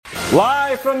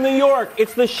Live from New York,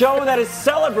 it's the show that is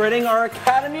celebrating our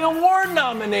Academy Award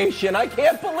nomination. I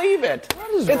can't believe it.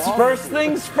 It's First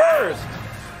Things First.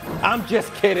 I'm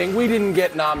just kidding. We didn't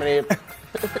get nominated.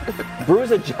 Brew,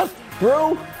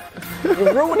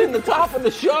 you're ruining the top of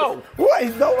the show.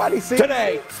 What? Nobody seen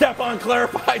Today, Stephon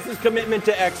clarifies his commitment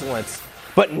to excellence.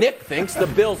 But Nick thinks the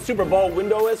Bills' Super Bowl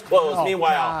window is closed.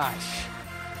 Meanwhile,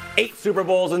 8 Super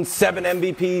Bowls and 7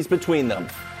 MVPs between them.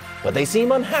 But they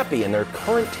seem unhappy in their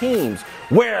current teams.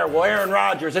 Where will Aaron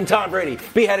Rodgers and Tom Brady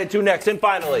be headed to next? And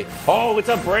finally, it's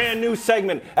a brand new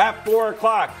segment at 4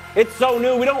 o'clock. It's so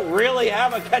new, we don't really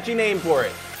have a catchy name for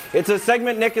it. It's a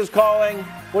segment Nick is calling,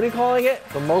 what are you calling it?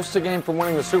 The most a game from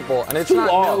winning the Super Bowl. And it's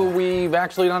not new. We've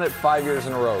actually done it 5 years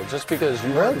in a row. Just because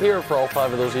you weren't here for all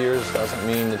 5 of those years doesn't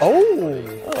mean that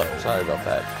sorry about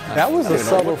that. That was a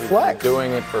subtle flex.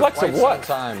 Doing it for Flex quite of what?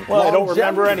 some time. Well, I don't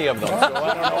remember any of them, so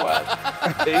I don't know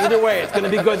what. Either way, it's going to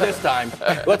be good this time.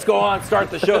 Let's go on,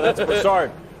 start the show. That's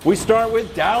Broussard. We start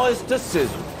with Dallas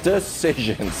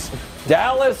decisions.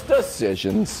 Dallas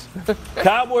decisions.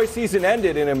 Cowboys season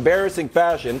ended in embarrassing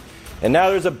fashion, and now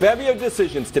there's a bevy of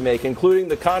decisions to make, including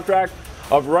the contract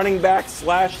of running back /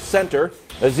 center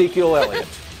Ezekiel Elliott.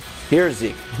 Here's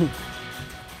Zeke.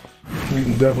 We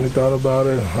definitely thought about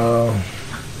it.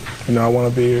 I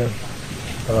want to be here.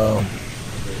 I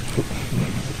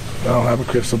don't have a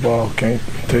crystal ball. Can't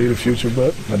tell you the future,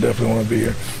 but I definitely want to be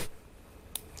here.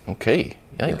 Okay.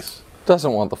 Yikes.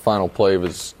 Doesn't want the final play of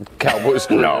his Cowboys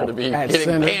career to be hitting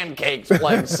center. pancakes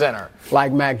playing center.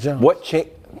 Like Mac Jones. What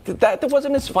changed? That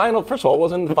wasn't his final. First of all, it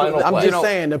wasn't the final I'm play. just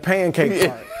saying, the pancake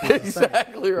part.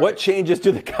 Exactly right. What changes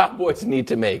do the Cowboys need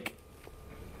to make?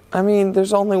 I mean,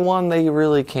 there's only one they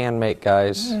really can make,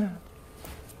 guys. Yeah.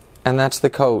 And that's the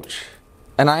coach.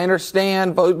 And I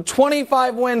understand, but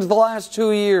 25 wins the last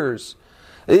 2 years.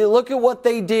 Look at what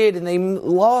they did, and they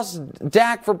lost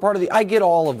Dak for part of I get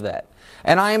all of that.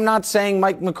 And I am not saying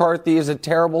Mike McCarthy is a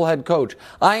terrible head coach.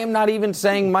 I am not even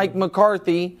saying Mike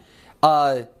McCarthy,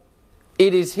 it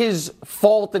is his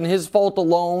fault and his fault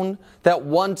alone that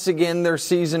once again their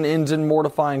season ends in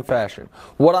mortifying fashion.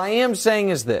 What I am saying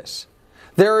is this.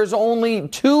 There is only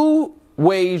 2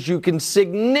 ways you can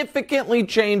significantly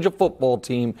change a football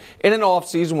team in an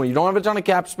offseason when you don't have a ton of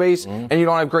cap space and you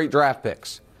don't have great draft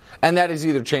picks. And that is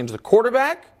either change the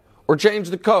quarterback or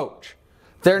change the coach.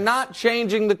 They're not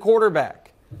changing the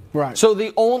quarterback. Right. So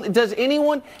does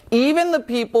anyone, even the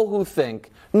people who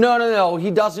think, no, he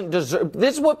doesn't deserve,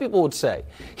 this is what people would say,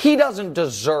 he doesn't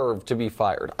deserve to be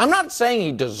fired. I'm not saying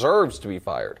he deserves to be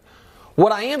fired.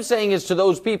 What I am saying is to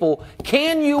those people,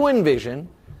 can you envision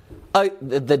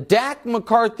the Dak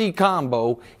McCarthy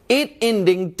combo, it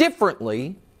ending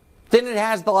differently than it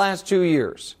has the last 2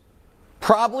 years?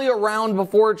 Probably around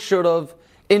before it should have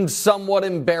in somewhat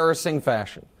embarrassing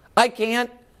fashion. I can't.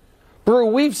 Brew,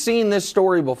 we've seen this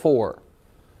story before.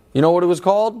 You know what it was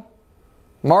called?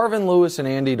 Marvin Lewis and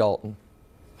Andy Dalton.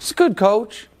 It's a good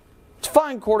coach. It's a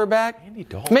fine quarterback. Andy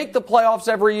Dalton. Make the playoffs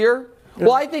every year.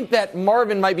 Well, I think that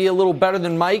Marvin might be a little better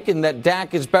than Mike and that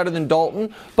Dak is better than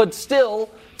Dalton, but still,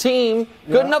 team,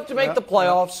 good enough to make the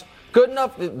playoffs, good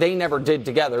enough that they never did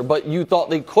together, but you thought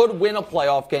they could win a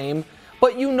playoff game,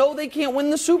 but you know they can't win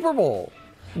the Super Bowl.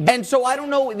 And so I don't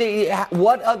know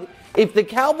if the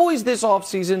Cowboys this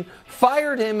offseason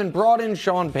fired him and brought in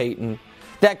Sean Payton,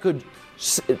 that could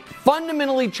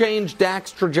fundamentally change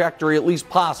Dak's trajectory, at least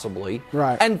possibly,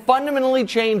 and fundamentally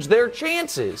change their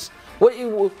chances.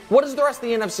 What does the rest of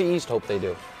the NFC East hope they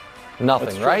do?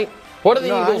 Nothing, right? What are the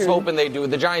Eagles hoping they do?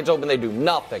 The Giants hoping they do?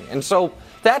 Nothing. And so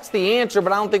that's the answer,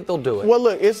 but I don't think they'll do it. Well,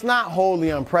 look, it's not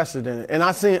wholly unprecedented. And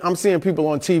I'm seeing people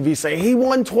on TV say, he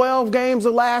won 12 games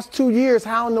the last 2 years.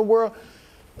 How in the world?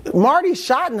 Marty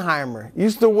Schottenheimer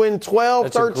used to win 12,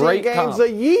 That's 13 games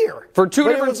a year. For two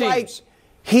different teams. Like,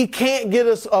 he can't get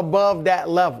us above that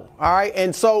level, all right?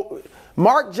 And so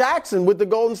Mark Jackson with the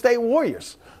Golden State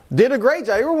Warriors did a great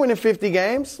job. They were winning 50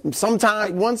 games.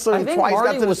 Sometimes once or twice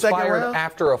got to the second round. I think Marty was fired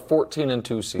after a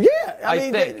 14-2 season. Yeah, I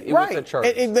think it was the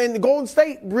Chargers. And then the Golden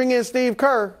State bring in Steve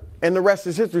Kerr, and the rest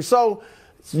is history. So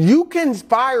you can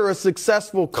fire a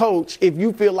successful coach if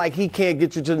you feel like he can't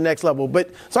get you to the next level.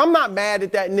 So I'm not mad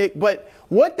at that, Nick. But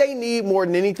what they need more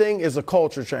than anything is a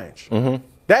culture change. Mm-hmm.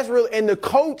 That's really, and the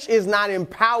coach is not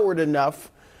empowered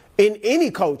enough, in any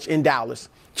coach in Dallas,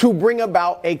 to bring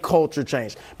about a culture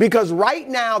change. Because right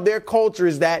now their culture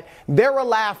is that they're a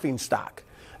laughing stock.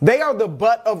 They are the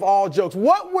butt of all jokes.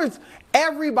 What was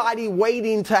everybody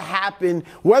waiting to happen,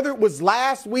 whether it was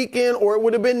last weekend or it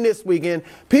would have been this weekend?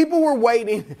 People were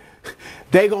waiting.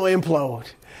 They're going to implode.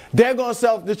 They're going to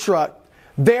self-destruct.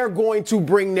 They're going to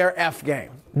bring their F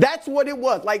game. That's what it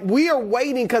was. Like, we are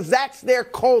waiting because that's their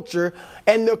culture,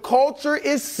 and the culture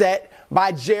is set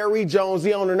by Jerry Jones,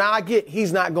 the owner. Now, I get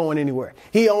he's not going anywhere.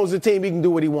 He owns the team. He can do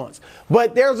what he wants.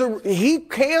 But he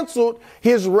canceled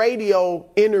his radio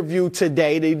interview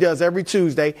today that he does every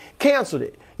Tuesday, canceled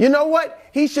it. You know what?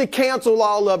 He should cancel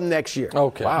all of them next year.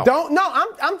 Okay. Wow.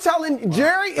 I'm telling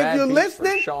Jerry, if you're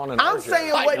listening, I'm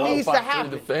saying what needs to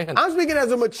happen. I'm speaking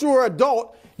as a mature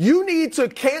adult. You need to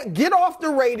get off the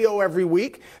radio every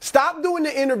week. Stop doing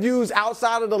the interviews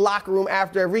outside of the locker room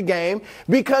after every game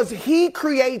because he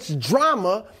creates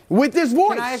drama with his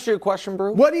voice. Can I ask you a question,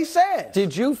 Brew? What he said.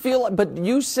 Did you feel, but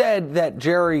you said that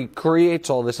Jerry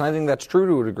creates all this, and I think that's true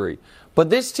to a degree.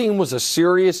 But this team was a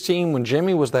serious team when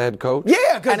Jimmy was the head coach.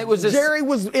 Yeah, because Jerry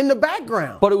was in the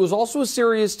background. But it was also a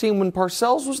serious team when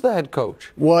Parcells was the head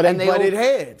coach. Well, they butted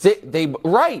heads.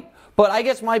 Right. But I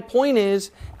guess my point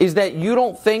is that you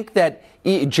don't think that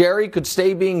Jerry could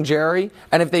stay being Jerry,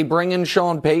 and if they bring in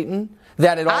Sean Payton,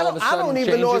 that it all of a sudden I don't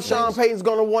even know if Sean Payton's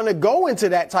going to want to go into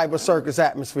that type of circus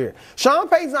atmosphere. Sean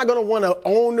Payton's not going to want an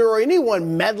owner or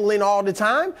anyone meddling all the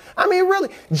time. I mean, really,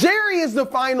 Jerry is the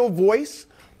final voice,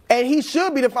 and he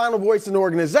should be the final voice in the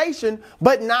organization,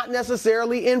 but not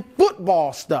necessarily in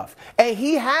football stuff. And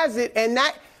he has it, and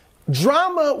that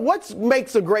drama, what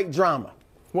makes a great drama?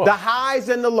 Whoa. The highs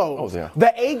and the lows. Oh, yeah.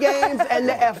 The A games and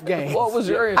the F games. What was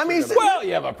your answer? I mean, well,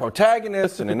 you have a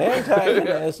protagonist and an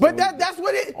antagonist. But that's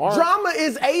what it drama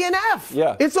is. A and F.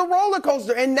 Yeah. It's a roller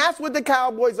coaster, and that's what the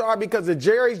Cowboys are because of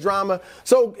Jerry's drama.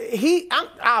 So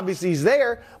obviously he's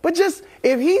there, but just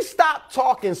if he stopped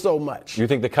talking so much. You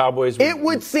think the Cowboys it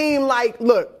would seem like,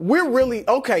 look, we're really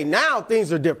okay, now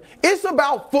things are different. It's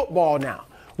about football now.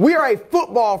 We are a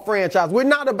football franchise. We're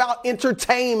not about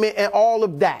entertainment and all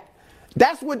of that.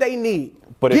 That's what they need.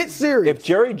 But Get serious. If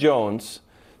Jerry Jones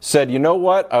said, you know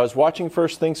what, I was watching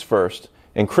First Things First,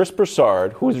 and Chris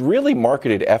Broussard, who has really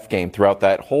marketed F game throughout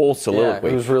that whole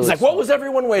soliloquy, he's like, what was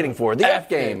everyone waiting for? The F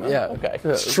game. Yeah. Okay.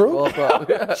 It's true.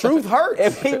 Truth hurts.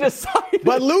 If he decided,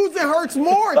 but losing hurts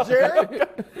more, Jerry.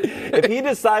 If he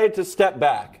decided to step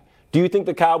back, do you think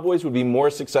the Cowboys would be more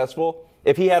successful?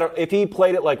 If he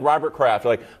played it like Robert Kraft,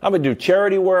 like, I'm going to do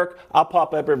charity work, I'll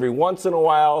pop up every once in a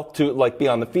while to like be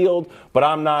on the field, but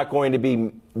I'm not going to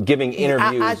be giving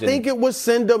interviews. I think it would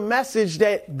send a message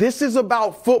that this is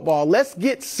about football. Let's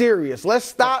get serious. Let's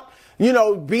stop,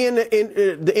 being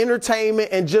the entertainment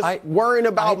and just worrying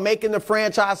about making the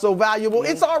franchise so valuable.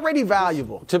 It's already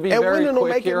valuable. To be and very winning will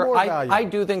quick make here, it more valuable. I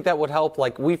do think that would help.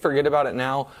 Like, we forget about it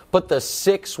now, but the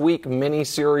 6-week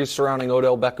mini-series surrounding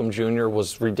Odell Beckham Jr.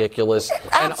 was ridiculous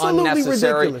and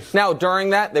unnecessary. Ridiculous. Now, during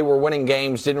that, they were winning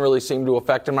games. Didn't really seem to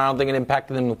affect them. I don't think it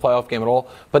impacted them in the playoff game at all.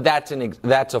 But that's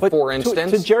for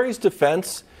instance. To Jerry's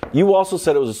defense, you also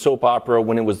said it was a soap opera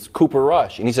when it was Cooper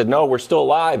Rush. And he said, no, we're still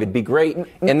alive. It'd be great.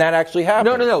 And that actually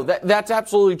happened. No. That's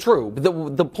absolutely true.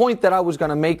 The point that I was going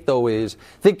to make, though, is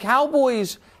the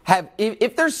Cowboys have,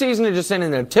 if their season had just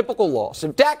ended in a typical loss,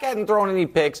 if Dak hadn't thrown any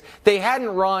picks, they hadn't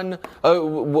run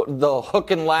the hook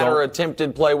and ladder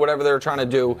attempted play, whatever they were trying to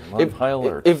do.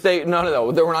 If they,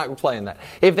 no, they were not playing that.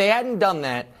 If they hadn't done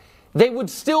that, they would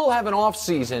still have an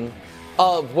offseason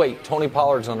of, Tony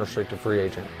Pollard's an unrestricted free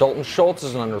agent. Dalton Schultz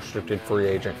is an unrestricted free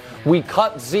agent. We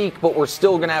cut Zeke, but we're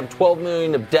still going to have $12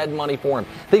 million of dead money for him.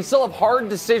 They still have hard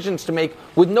decisions to make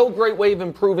with no great way of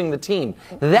improving the team.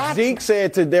 Zeke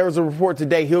said there was a report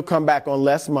today he'll come back on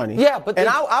less money. Yeah, but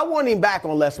I want him back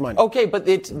on less money. Okay, but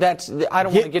I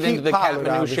don't want to get into the cat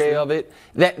minutiae of it.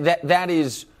 That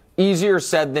is easier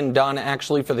said than done,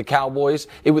 actually, for the Cowboys.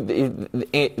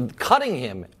 Cutting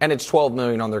him, and it's $12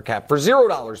 million on their cap for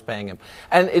 $0 paying him,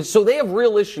 and so they have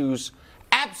real issues.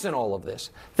 Absent all of this,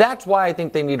 that's why I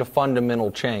think they need a fundamental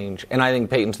change, and I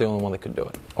think Peyton's the only one that could do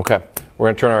it. Okay, we're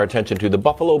going to turn our attention to the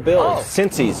Buffalo Bills.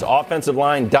 Cincy's offensive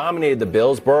line dominated the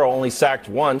Bills. Burrow only sacked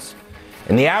once.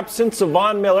 In the absence of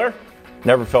Von Miller,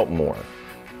 never felt more.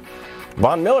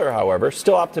 Von Miller, however,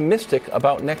 still optimistic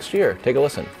about next year. Take a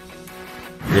listen.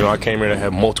 I came here to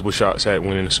have multiple shots at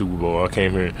winning the Super Bowl. I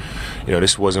came here,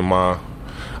 this wasn't I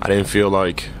didn't feel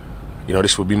like,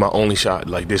 this would be my only shot,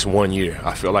 like this one year.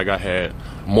 I feel like I had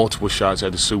multiple shots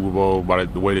at the Super Bowl by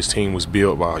the way this team was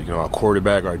built, by, our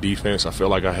quarterback, our defense. I feel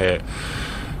like I had,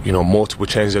 multiple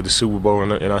chances at the Super Bowl,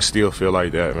 and I still feel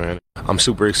like that, man. I'm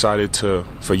super excited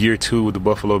for year 2 with the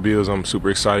Buffalo Bills. I'm super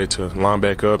excited to line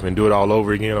back up and do it all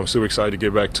over again. I'm super excited to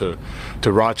get back to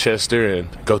Rochester and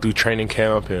go through training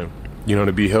camp and,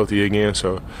 to be healthy again.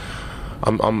 So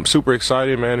I'm super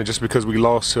excited, man. And just because we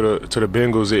lost to the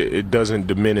Bengals, it doesn't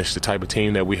diminish the type of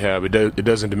team that we have. It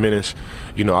doesn't diminish,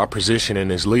 our position in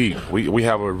this league. We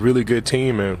have a really good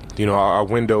team, and our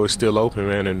window is still open,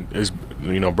 man. And it's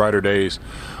brighter days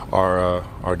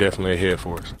are definitely ahead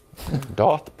for us.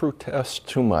 Doth protest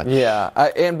too much. Yeah,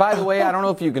 and by the way, I don't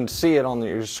know if you can see it on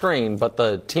your screen, but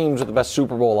the teams with the best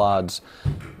Super Bowl odds,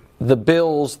 the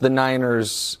Bills, the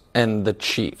Niners, and the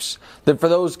Chiefs. For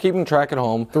those keeping track at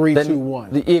home, 3, 2,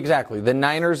 1. Exactly. The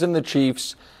Niners and the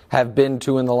Chiefs have been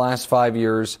to, in the last 5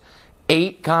 years,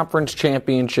 8 conference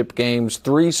championship games,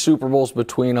 3 Super Bowls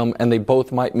between them, and they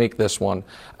both might make this one.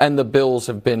 And the Bills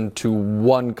have been to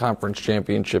 1 conference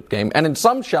championship game. And in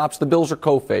some shops, the Bills are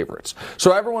co-favorites.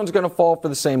 So everyone's going to fall for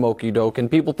the same okie doke.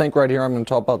 And people think right here I'm going to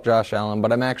talk about Josh Allen,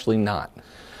 but I'm actually not.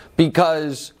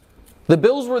 Because the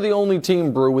Bills were the only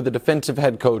team, Brew, with a defensive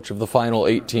head coach of the final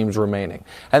 8 teams remaining.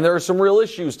 And there are some real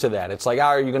issues to that. It's like,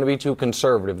 are you going to be too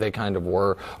conservative? They kind of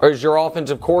were. Or is your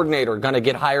offensive coordinator going to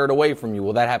get hired away from you?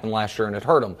 Well, that happened last year and it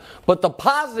hurt them. But the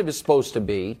positive is supposed to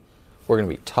be, we're going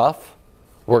to be tough.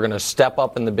 We're going to step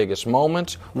up in the biggest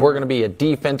moments. We're going to be a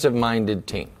defensive-minded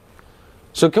team.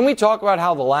 So can we talk about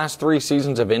how the last 3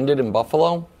 seasons have ended in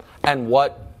Buffalo and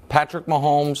what Patrick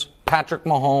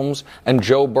Mahomes, and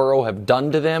Joe Burrow have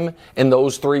done to them in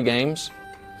those 3 games?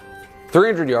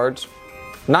 300 yards,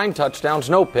 9 touchdowns,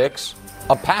 no picks,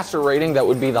 a passer rating that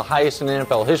would be the highest in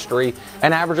NFL history,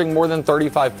 and averaging more than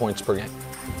 35 points per game.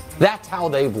 That's how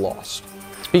they've lost.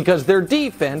 Because their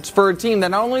defense, for a team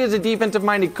that not only is a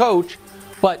defensive-minded coach,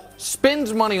 but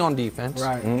spends money on defense.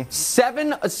 Right.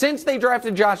 Mm-hmm. Since they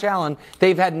drafted Josh Allen,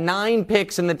 they've had 9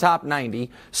 picks in the top 90.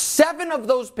 7 of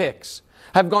those picks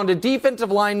have gone to defensive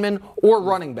linemen or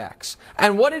running backs.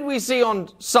 And what did we see on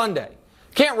Sunday?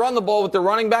 Can't run the ball with their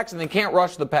running backs and they can't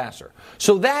rush the passer.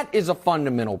 So that is a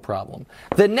fundamental problem.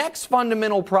 The next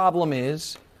fundamental problem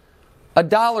is a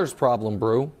dollars problem,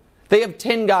 Brew. They have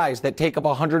 10 guys that take up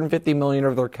 $150 million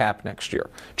of their cap next year.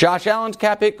 Josh Allen's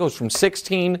cap hit goes from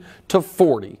 16 to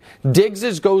 40.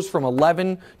 Diggs's goes from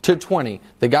 11 to 20.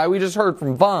 The guy we just heard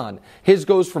from, Vaughn, his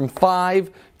goes from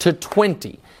 5 to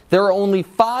 20. There are only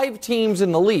 5 teams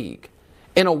in the league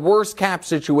in a worse cap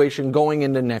situation going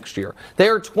into next year. They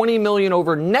are $20 million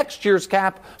over next year's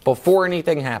cap before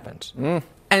anything happens.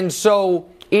 And so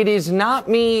it is not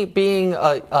me being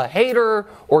a hater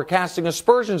or casting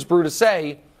aspersions, Brew, to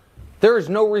say there is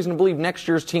no reason to believe next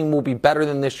year's team will be better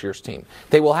than this year's team.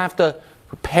 They will have to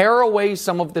pare away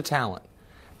some of the talent.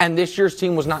 And this year's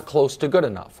team was not close to good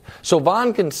enough. So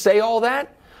Vaughn can say all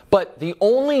that, but the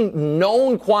only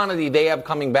known quantity they have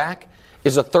coming back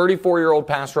is a 34-year-old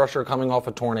pass rusher coming off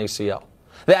a torn ACL.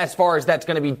 As far as that's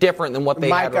going to be different than what they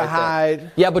had right Hyde.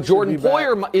 there. Yeah, but Jordan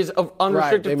Poyer is an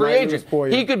unrestricted free agent.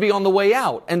 He could be on the way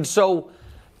out. And so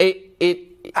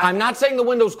I'm not saying the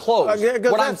window's closed.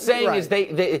 What I'm saying is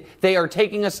they are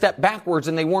taking a step backwards,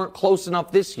 and they weren't close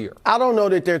enough this year. I don't know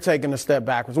that they're taking a step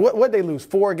backwards. What they lose?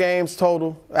 4 games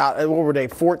total? What were they?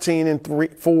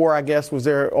 14-4, I guess, was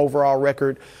their overall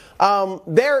record.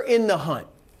 They're in the hunt.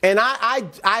 And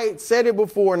I said it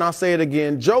before, and I'll say it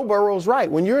again. Joe Burrow's right.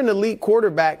 When you're an elite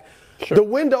quarterback, the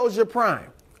window's your prime.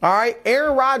 All right?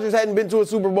 Aaron Rodgers hadn't been to a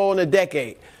Super Bowl in a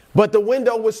decade, but the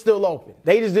window was still open.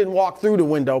 They just didn't walk through the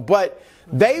window. But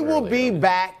they will be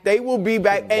back. They will be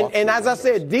back. And as I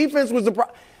said, defense was the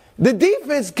problem. The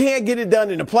defense can't get it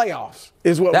done in the playoffs,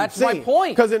 is what That's we've seen. my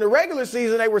point. Because in the regular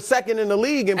season, they were second in the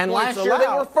league in and points last year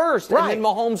allowed. they were first. Right. And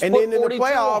then Mahomes and put then in the 42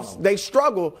 playoffs, on. they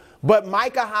struggle. But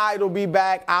Micah Hyde will be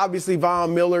back. Obviously,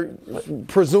 Von Miller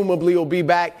presumably will be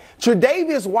back.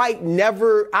 Tre'Davious White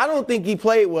I don't think he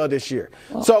played well this year.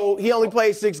 So he only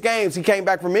played 6 games. He came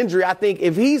back from injury. I think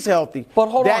if he's healthy, but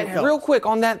hold on, helps. real quick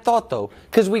on that thought though,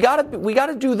 because we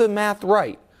gotta do the math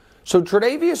right. So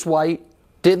Tre'Davious White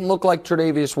didn't look like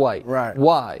Tre'Davious White. Right.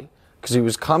 Why? Because he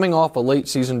was coming off a late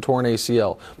season torn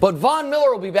ACL. But Von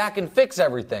Miller will be back and fix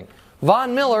everything.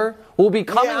 Von Miller will be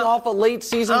coming off a late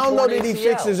season torn ACL. I don't know that he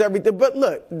fixes everything, but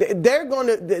look, they're going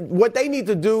to. What they need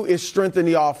to do is strengthen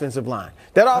the offensive line.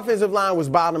 That offensive line was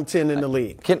bottom 10 in the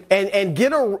league.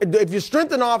 If you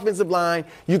strengthen the offensive line,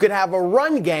 you could have a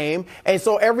run game, and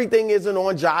so everything isn't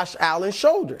on Josh Allen's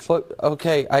shoulders. But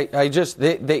okay,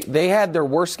 they had their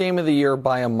worst game of the year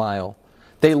by a mile.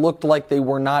 They looked like they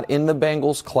were not in the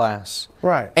Bengals class.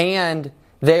 Right. And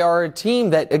they are a team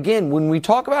that, again, when we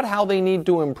talk about how they need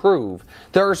to improve,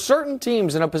 there are certain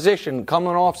teams in a position coming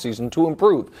off season to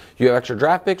improve. You have extra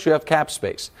draft picks, you have cap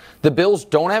space. The Bills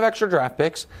don't have extra draft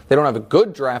picks. They don't have a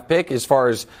good draft pick as far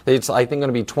as it's, I think,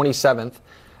 going to be 27th.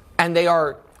 And they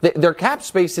are Their cap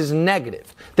space is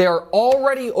negative. They are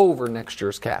already over next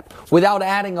year's cap without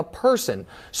adding a person.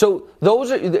 So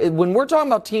when we're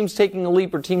talking about teams taking a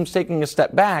leap or teams taking a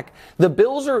step back, the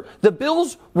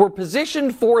Bills were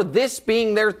positioned for this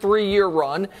being their 3-year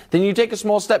run. Then you take a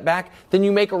small step back, then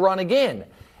you make a run again.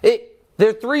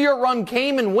 Their 3-year run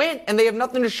came and went, and they have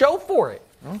nothing to show for it.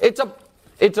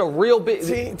 It's a real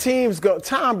big teams go.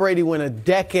 Tom Brady went a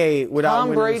decade without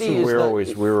winning the Super Bowl.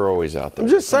 We were always out there.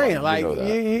 I'm just saying,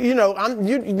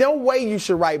 no way you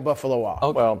should write Buffalo off.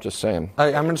 Okay. Well, I'm just saying.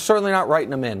 I'm certainly not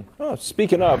writing them in. Oh,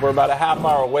 speaking of, we're about a half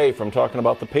hour away from talking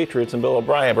about the Patriots and Bill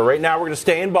O'Brien, but right now we're going to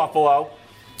stay in Buffalo.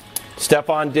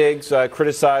 Stephon Diggs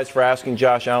criticized for asking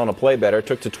Josh Allen to play better.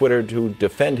 Took to Twitter to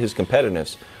defend his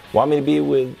competitiveness. Want me to be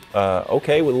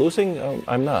okay with losing?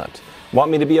 I'm not. Want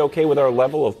me to be okay with our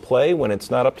level of play when it's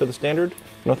not up to the standard?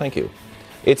 No, thank you.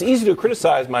 It's easy to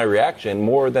criticize my reaction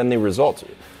more than the results.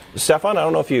 Stephon, I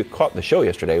don't know if you caught the show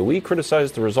yesterday. We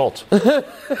criticized the results.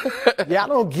 Yeah, I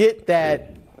don't get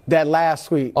that last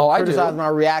tweet. Oh, I criticize do. my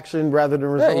reaction rather than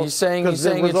results. Yeah, he's saying it's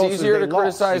easier to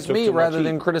criticize me rather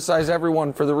than criticize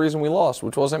everyone for the reason we lost,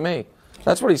 which wasn't me.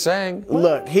 That's what he's saying.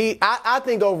 Look, I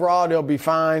think overall they'll be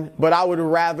fine, but I would have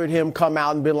rathered him come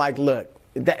out and been like, look,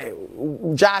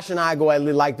 Josh and I go at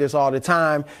it like this all the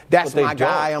time. That's my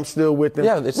guy. I'm still with him.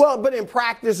 Yeah, but in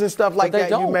practice and stuff like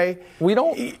that, we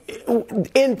don't.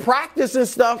 In practice and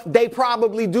stuff, they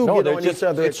probably do get on each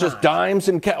other. It's just dimes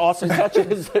and awesome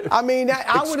touches. I mean,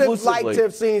 I would have liked to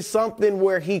have seen something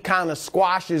where he kind of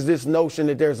squashes this notion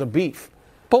that there's a beef.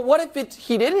 But what if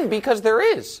he didn't? Because there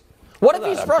is. What if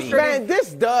he's frustrated? Man,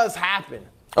 this does happen.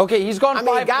 Okay, he's gone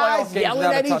 5 guys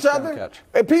yelling at each other.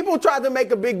 And people tried to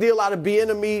make a big deal out of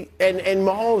Bieniemy and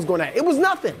Mahomes going at it. It was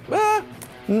nothing.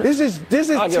 This is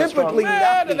typically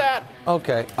nothing.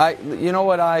 Okay, you know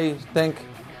what I think?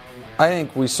 I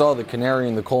think we saw the canary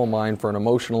in the coal mine for an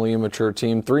emotionally immature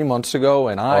team 3 months ago,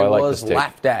 and I was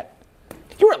laughed at.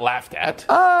 You weren't laughed at.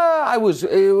 I was.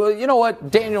 You know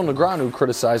what? Daniel Negreanu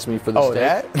criticized me for this. Oh,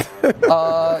 that?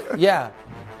 Yeah.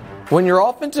 When your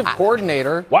offensive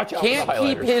coordinator can't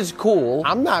keep his cool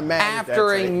I'm not mad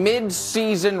after a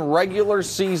mid-season, regular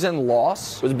season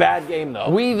loss. It was a bad game, though.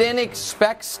 We then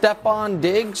expect Stephon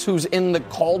Diggs, who's in the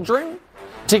cauldron,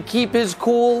 to keep his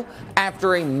cool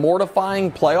after a mortifying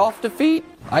playoff defeat?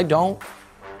 I don't.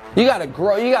 You got a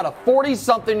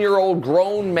 40-something-year-old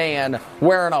grown man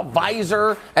wearing a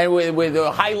visor and with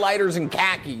highlighters and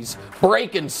khakis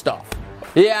breaking stuff.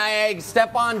 Yeah,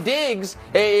 Stephon Diggs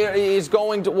is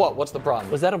going to what? What's the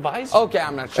problem? Was that a visor? Okay,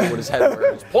 I'm not sure what his head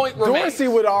was. Point remains. Dorsey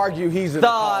would argue he's in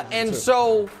the and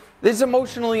so this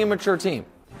emotionally immature team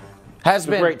has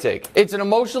been a great take. It's an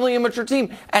emotionally immature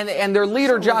team, and their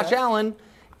leader Josh Allen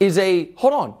is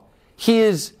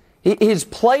his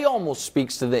play almost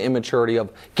speaks to the immaturity of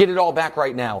get it all back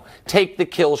right now, take the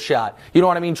kill shot. You know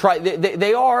what I mean?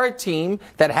 They are a team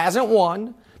that hasn't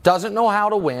won, doesn't know how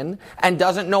to win, and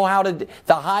doesn't know how to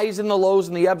the highs and the lows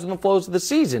and the ebbs and the flows of the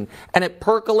season. And it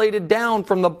percolated down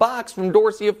from the box from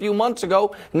Dorsey a few months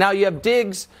ago. Now you have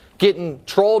Diggs getting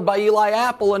trolled by Eli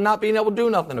Apple and not being able to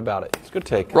do nothing about it. It's a good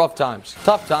take. Rough times.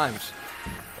 Tough times.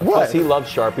 Because he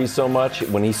loves Sharpies so much,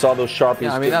 when he saw those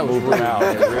Sharpies that was moving around,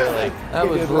 that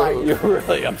was rude. You're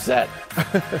really upset.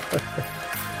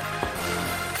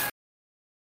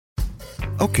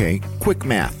 Okay, quick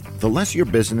math. The less your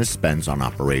business spends on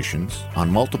operations, on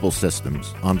multiple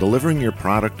systems, on delivering your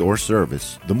product or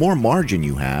service, the more margin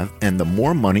you have and the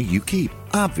more money you keep.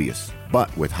 Obvious.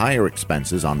 But with higher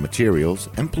expenses on materials,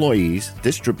 employees,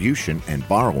 distribution, and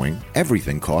borrowing,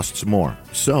 everything costs more.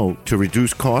 So, to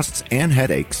reduce costs and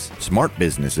headaches, smart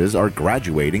businesses are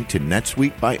graduating to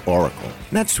NetSuite by Oracle.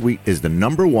 NetSuite is the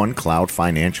 #1 cloud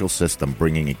financial system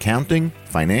bringing accounting,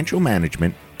 financial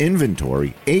management,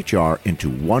 inventory, HR into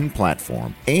one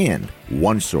platform and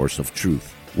one source of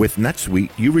truth. With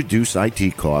NetSuite, you reduce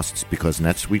IT costs because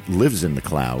NetSuite lives in the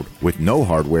cloud with no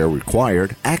hardware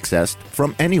required, accessed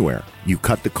from anywhere. You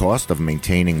cut the cost of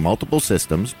maintaining multiple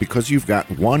systems because you've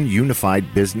got one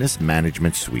unified business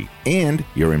management suite. And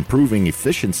you're improving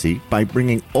efficiency by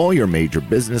bringing all your major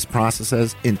business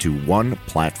processes into one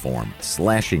platform,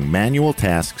 slashing manual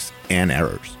tasks and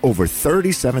errors. Over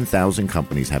 37,000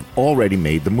 companies have already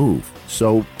made the move.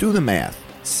 So do the math.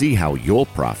 See how you'll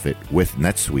profit with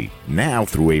NetSuite. Now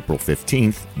through April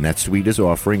 15th, NetSuite is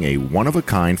offering a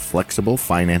one-of-a-kind flexible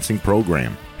financing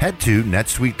program. Head to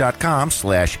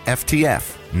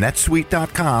netsuite.com/FTF.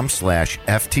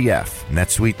 netsuite.com/FTF.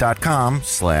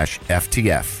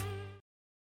 netsuite.com/FTF.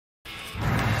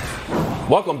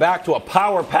 Welcome back to a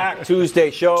Power Pack Tuesday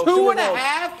show.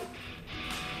 2.5?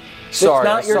 Sorry.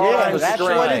 Not your that's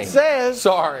what it says.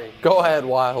 Sorry. Go ahead,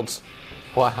 Wilds.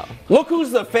 Wow. Look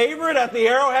who's the favorite at the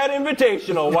Arrowhead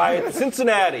Invitational. Why, it's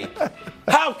Cincinnati.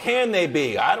 How can they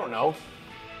be? I don't know.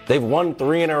 They've won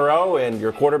 3 in a row, and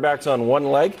your quarterback's on one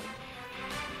leg.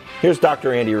 Here's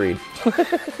Dr. Andy Reid.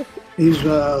 He's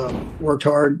worked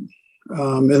hard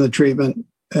in the treatment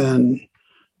and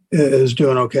is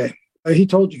doing okay. He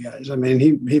told you guys. I mean,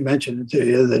 he mentioned it to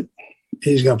you that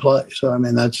he's going to play. So I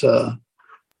mean, that's his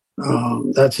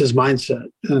mindset,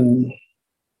 and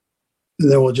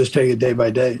then we'll just take it day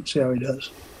by day and see how he does.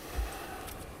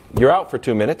 You're out for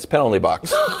 2 minutes. Penalty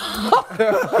box.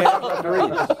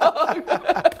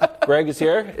 Greg is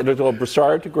here. It'll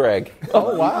Broussard to Greg.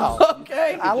 Oh, wow.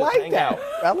 Okay. I like that.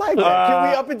 I like that. Can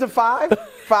we up it to 5?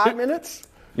 5 minutes?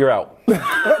 You're out.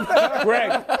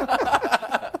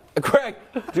 Greg,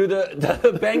 do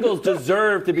the Bengals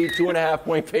deserve to be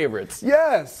 2.5-point favorites?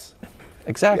 Yes.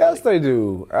 Exactly. Yes, they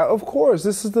do. Of course,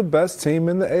 this is the best team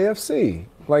in the AFC.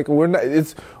 Like,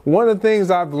 it's one of the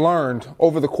things I've learned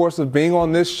over the course of being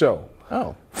on this show.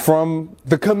 Oh. From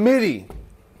the committee.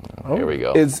 Here we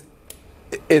go.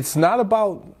 It's not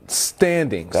about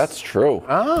standings. That's true.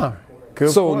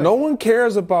 Good So point. no one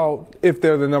cares about if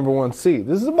they're the number 1 seed.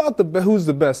 This is about who's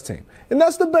the best team. And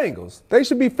that's the Bengals. They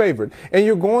should be favored. And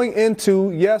you're going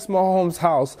into, yes, Mahomes'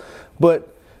 house,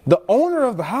 but the owner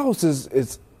of the house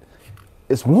is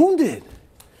wounded.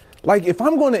 Like, if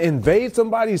I'm going to invade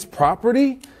somebody's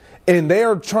property and they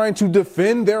are trying to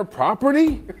defend their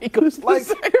property,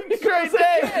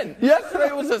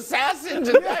 Yesterday was assassins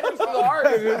and Damage to the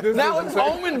Heart. Now it's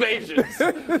home invasions.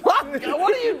 What are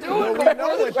you doing before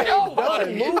the show,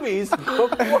 buddy? Movies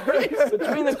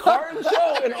between the Carton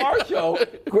show and our show.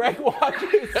 Greg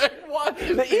watches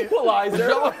The Equalizer.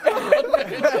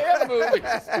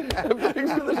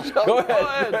 Go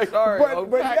ahead. Sorry.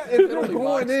 but if you're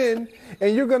going in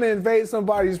and you're going to invade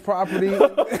somebody's property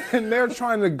and they're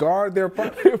trying to guard their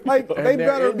property, like, they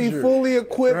better be fully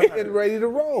equipped and ready to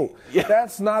roll. Yeah.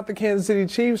 That's not the Kansas City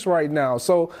Chiefs right now.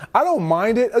 So I don't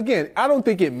mind it. Again, I don't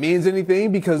think it means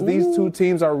anything because these two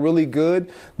teams are really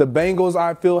good. The Bengals,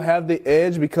 I feel, have the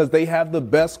edge because they have the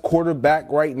best quarterback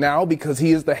right now because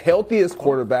he is the healthiest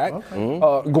quarterback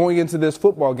going into this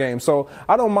football game. So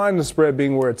I don't mind the spread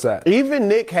being where it's at. Even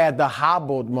Nick had the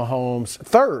hobbled Mahomes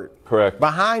third. Correct.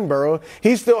 Behind Burrow.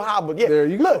 He's still hobbled. Yeah. There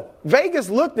you go. Look, Vegas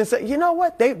looked and said, you know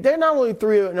what? They're not only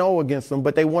 3-0 against them,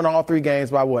 but they won all 3 games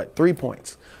by what? 3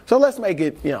 points. So let's make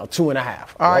it, 2.5.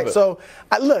 All right. So,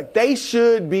 look, they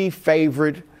should be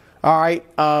favored. All right.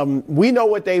 We know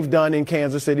what they've done in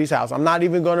Kansas City's house. I'm not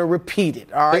even going to repeat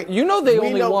it. All right. You know they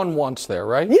only won once there,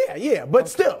 right? Yeah. But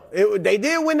still, they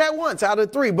did win that once out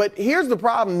of 3. But here's the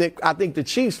problem that I think the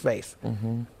Chiefs face.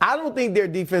 I don't think their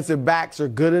defensive backs are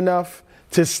good enough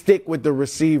to stick with the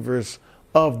receivers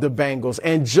of the Bengals.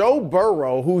 And Joe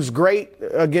Burrow, who's great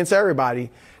against everybody,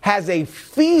 has a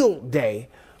field day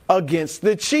against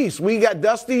the Chiefs. We got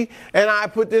Dusty and I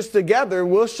put this together.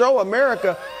 We'll show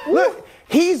America. Look,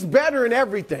 he's better in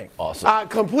everything. Awesome.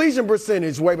 Completion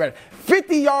percentage, way better.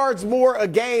 50 yards more a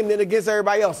game than against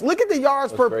everybody else. Look at the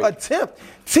yards per attempt.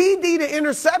 TD to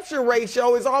interception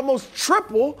ratio is almost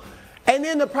triple. And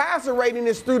then the passer rating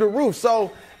is through the roof.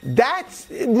 So that's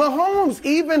Mahomes,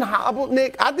 even hobbled,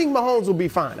 Nick. I think Mahomes will be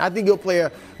fine. I think he'll play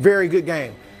a very good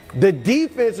game. The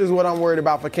defense is what I'm worried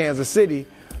about for Kansas City.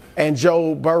 And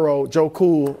Joe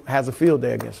Cool has a field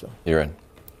day against them. You're in.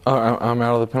 I'm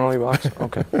out of the penalty box?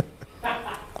 Okay.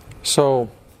 So,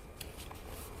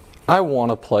 I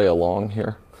want to play along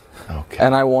here. Okay.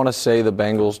 And I want to say the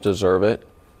Bengals deserve it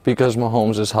because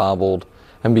Mahomes is hobbled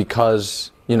and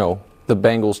because, the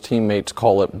Bengals teammates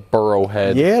call it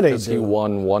Burrowhead. Yeah, they because do. He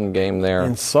won 1 game there.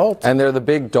 Insult. And they're the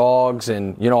big dogs.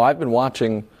 And, I've been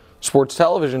watching sports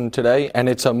television today, and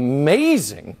it's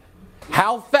amazing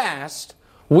how fast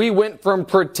we went from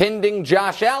pretending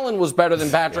Josh Allen was better than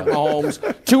Patrick Mahomes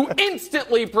to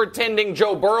instantly pretending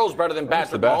Joe Burrow's better than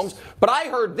Patrick Mahomes. But I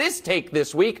heard this take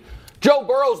this week. Joe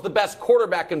Burrow's the best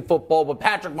quarterback in football, but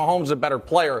Patrick Mahomes is a better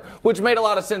player, which made a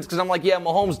lot of sense because I'm like, yeah,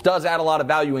 Mahomes does add a lot of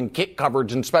value in kick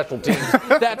coverage and special teams.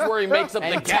 That's where he makes up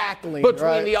the gap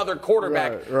between the other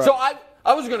quarterback. Right. So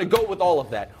I was going to go with all of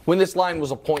that when this line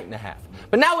was 1.5 points.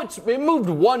 But now it moved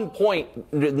 1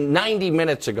 point 90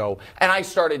 minutes ago, and I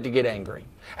started to get angry.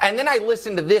 And then I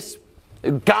listened to this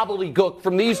gobbledygook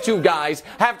from these two guys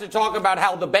have to talk about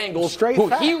how the Bengals,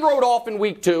 he wrote off in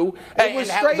week 2, and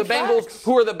how the Bengals,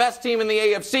 who are the best team in the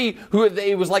AFC,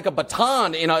 it was like a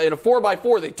baton in a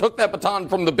 4x4. They took that baton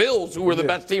from the Bills, who were the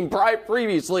best team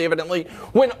previously, evidently,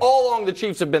 when all along the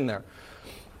Chiefs have been there.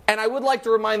 And I would like to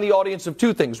remind the audience of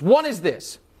 2 things. One is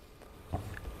this.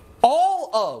 All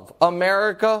of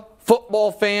America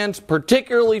football fans,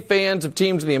 particularly fans of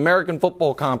teams in the American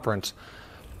Football Conference,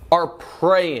 are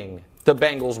praying the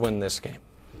Bengals win this game.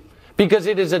 Because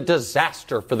it is a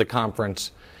disaster for the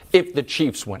conference if the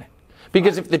Chiefs win it.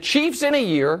 Because if the Chiefs in a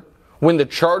year, when the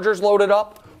Chargers loaded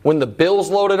up, when the Bills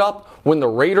loaded up, when the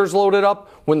Raiders loaded up,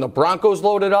 when the Broncos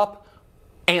loaded up,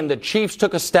 and the Chiefs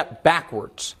took a step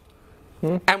backwards,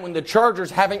 and when the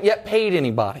Chargers haven't yet paid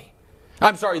anybody,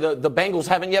 I'm sorry, the Bengals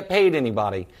haven't yet paid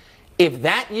anybody, if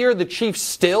that year the Chiefs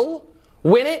still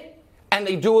win it, and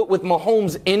they do it with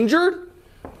Mahomes injured,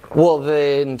 well,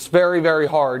 then it's very, very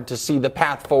hard to see the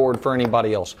path forward for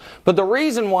anybody else. But the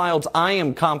reason, Wilds, I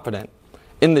am confident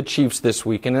in the Chiefs this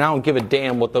week, and I don't give a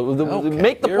damn what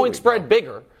make the point spread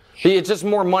bigger. It's just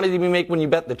more money that we make when you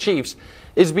bet the Chiefs,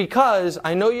 is because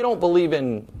I know you don't believe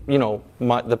in,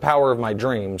 the power of my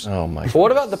dreams. Oh, my But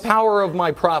what about the power of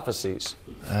my prophecies?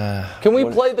 Can we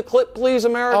play the clip, please,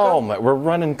 America? Oh, my, we're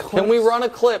running clips. Can we run a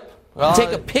clip?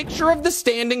 Take a picture of the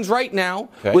standings right now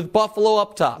with Buffalo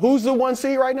up top. Who's the 1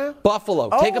 seed right now?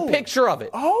 Buffalo. Take a picture of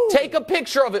it. Take a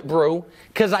picture of it, Brew,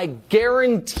 because I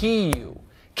guarantee you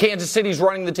Kansas City's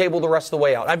running the table the rest of the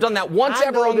way out. I've done that once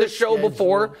ever on this show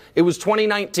before. It was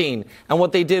 2019, and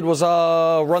what they did was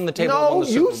run the table on the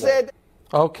Super Bowl. No, you said.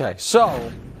 Okay,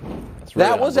 so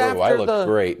that was after I looked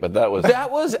great, but that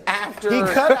was after he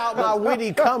cut out my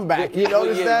witty comeback. You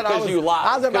notice that? Because you lied.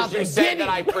 I was about to say that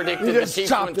I predicted the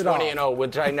Chiefs win 20-0,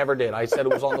 which I never did. I said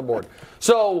it was on the board.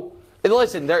 So.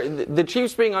 Listen, the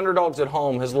Chiefs being underdogs at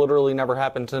home has literally never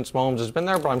happened since Mahomes has been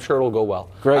there, but I'm sure it'll go well.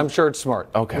 Greg, I'm sure it's smart.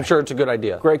 Okay. I'm sure it's a good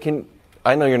idea. Greg,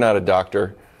 I know you're not a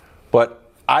doctor, but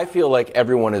I feel like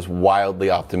everyone is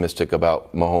wildly optimistic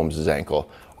about Mahomes' ankle.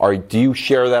 Do you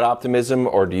share that optimism,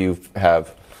 or are you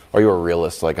a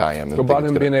realist like I am? About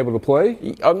him being able to play?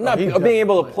 Being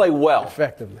able to play well.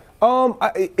 Effectively. I'm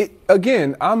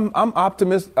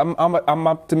optimistic. I'm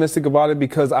optimistic about it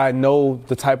because I know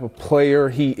the type of player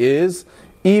he is,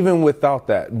 even without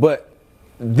that. But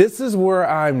this is where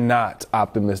I'm not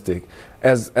optimistic,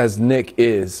 as Nick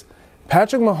is.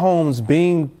 Patrick Mahomes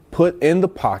being put in the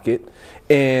pocket,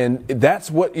 and that's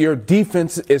what your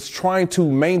defense is trying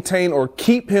to maintain or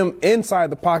keep him inside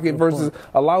the pocket versus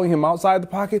allowing him outside the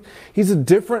pocket. He's a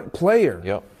different player.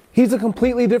 Yep. He's a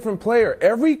completely different player.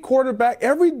 Every quarterback,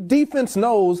 every defense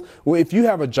knows if you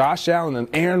have a Josh Allen, an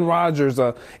Aaron Rodgers,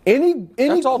 any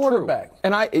quarterback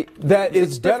that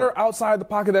is better outside the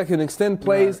pocket that can extend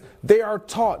plays, they are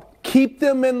taught. Keep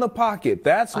them in the pocket.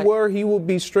 That's where he will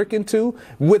be stricken to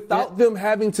without them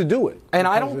having to do it. And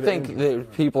I don't think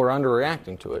that people are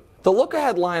underreacting to it. The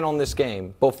look-ahead line on this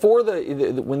game, before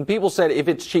when people said if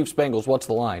it's Chiefs-Bengals, what's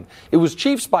the line? It was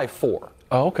Chiefs by 4.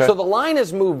 Oh, okay. So the line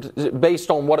has moved based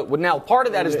on what it would. Now, part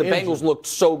of that is the Bengals looked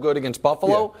so good against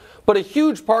Buffalo, but a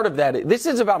huge part of that, this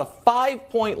is about a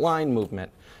 5-point line movement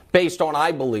based on,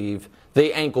 I believe,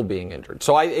 the ankle being injured.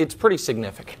 So it's pretty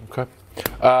significant. Okay.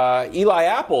 Eli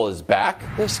Apple is back.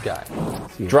 This guy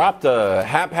dropped a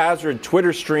haphazard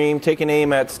Twitter stream taking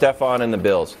aim at Stephon and the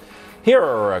Bills. Here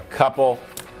are a couple.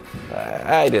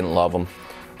 I didn't love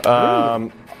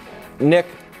them. Nick,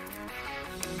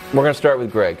 we're going to start with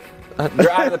Greg.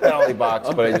 You're out of the penalty box,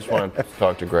 but I just want to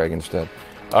talk to Greg instead.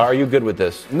 Are you good with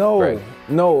this? No, Greg?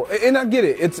 No, and I get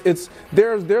it.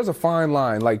 There's a fine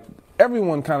line. Like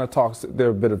everyone kind of talks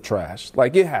their bit of trash.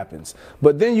 Like it happens,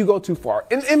 but then you go too far.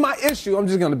 And my issue, I'm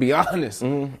just going to be honest.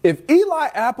 If Eli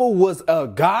Apple was a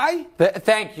guy,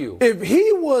 thank you. If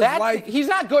he was he's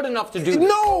not good enough to do this.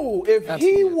 No, if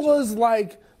he was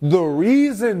like the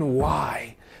reason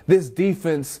why this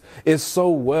defense is so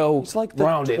well He's like the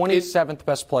rounded. 27th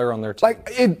best player on their team.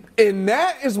 And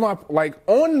that is my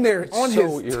on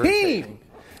his team.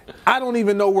 I don't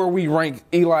even know where we rank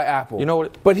Eli Apple. You know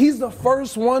what? But he's the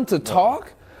first one to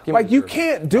talk. You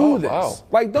can't do this. Wow.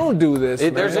 Like, don't do this.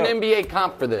 There's an NBA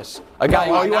comp for this. A guy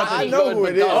I know who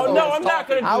it is. Oh, no, I'm not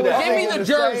going to do that. Give me the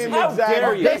jersey. How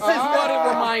dare you? This is what it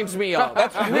reminds me of.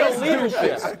 That's real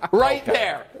leadership. Right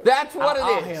there. That's what it is.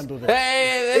 I'll handle that.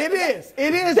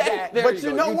 It is that. But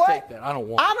you know what? I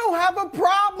don't have a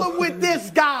problem with this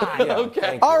guy.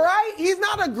 Okay. All right? He's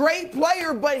not a great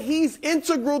player, but he's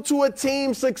integral to a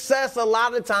team's success a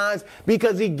lot of times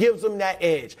because he gives them that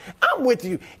edge. I'm with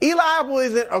you. Eli Apple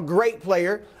isn't a great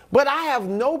player, but I have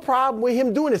no problem with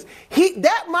him doing this.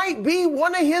 That might be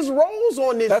one of his roles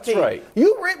on this team. That's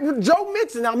right. Joe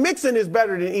Mixon. Now, Mixon is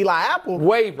better than Eli Apple.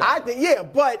 Way better. I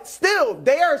think, but still,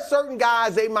 there are certain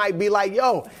guys they might be like,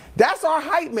 yo, that's our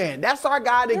hype man. That's our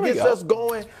guy that gets us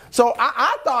going. So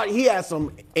I thought he had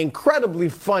some incredibly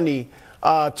funny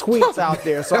tweets out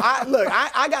there. So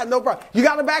I got no problem. You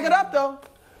got to back it up, though.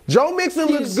 Joe Mixon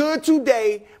looks good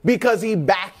today because he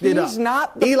backed it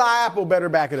up. Eli Apple better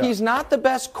back it up. He's not the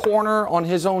best corner on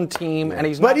his own team, and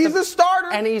he's a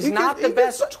starter. And he's not the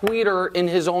best tweeter in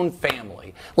his own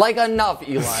family. Like, enough,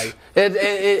 Eli.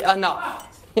 Enough.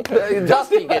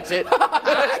 Dusty gets it.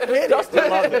 Dusty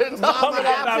loves it. Mama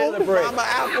Apple. The break. Mama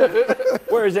Apple.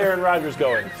 Where is Aaron Rodgers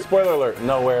going? Spoiler alert,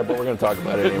 nowhere, but we're going to talk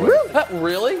about it anyway.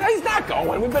 Really? He's not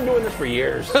going. We've been doing this for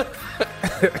years.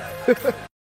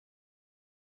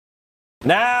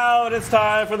 Now it is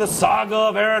time for the saga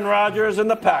of Aaron Rodgers and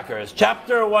the Packers,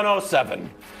 Chapter 107.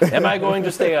 Am I going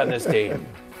to stay on this team?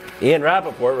 Ian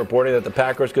Rappaport reporting that the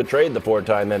Packers could trade the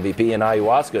four-time MVP and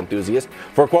ayahuasca enthusiast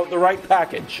for, quote, the right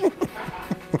package.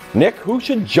 Nick, who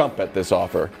should jump at this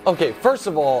offer? Okay, first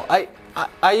of all,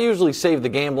 I usually save the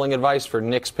gambling advice for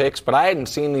Nick's picks, but I hadn't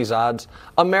seen these odds.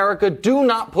 America, do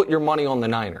not put your money on the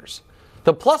Niners.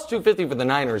 The plus 250 for the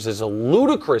Niners is a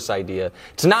ludicrous idea.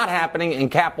 It's not happening, and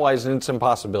cap-wise, it's an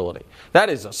impossibility. That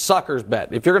is a sucker's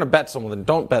bet. If you're going to bet someone, then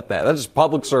don't bet that. That's just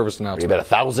public service announcement. You bet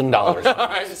 $1,000. All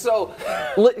right, so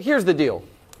here's the deal.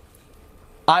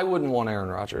 I wouldn't want Aaron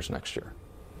Rodgers next year.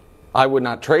 I would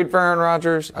not trade for Aaron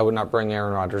Rodgers. I would not bring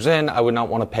Aaron Rodgers in. I would not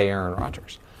want to pay Aaron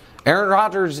Rodgers. Aaron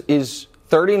Rodgers is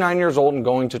 39 years old and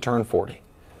going to turn 40.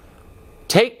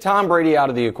 Take Tom Brady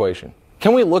out of the equation.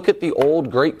 Can we look at the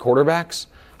old great quarterbacks,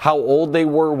 how old they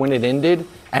were when it ended,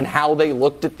 and how they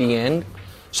looked at the end?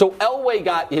 So Elway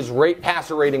got his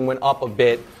passer rating went up a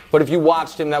bit, but if you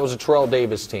watched him, that was a Terrell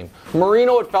Davis team.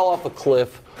 Marino, it fell off a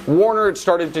cliff. Warner, it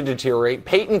started to deteriorate.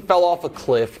 Peyton fell off a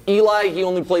cliff. Eli, he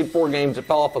only played 4 games. It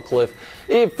fell off a cliff.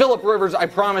 Phillip Rivers, I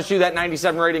promise you that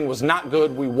 97 rating was not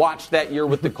good. We watched that year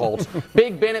with the Colts.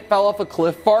 Big Ben, it fell off a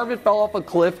cliff. Favre, it fell off a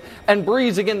cliff. And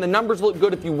Breeze, again, the numbers look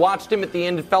good. If you watched him at the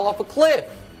end, it fell off a cliff.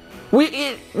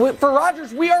 For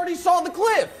Rodgers, we already saw the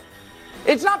cliff.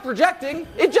 It's not projecting.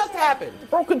 It just happened.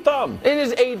 Broken thumb. In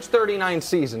his age 39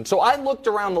 season. So I looked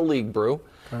around the league, Brew,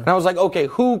 and I was like, okay,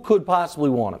 who could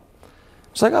possibly want him?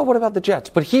 It's like, oh, what about the Jets?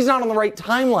 But he's not on the right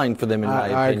timeline for them, in my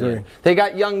opinion. I agree. They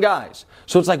got young guys.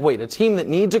 So it's like, wait, a team that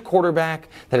needs a quarterback,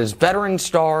 that has veteran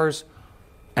stars,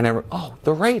 and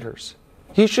the Raiders.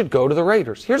 He should go to the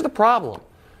Raiders. Here's the problem.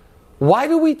 Why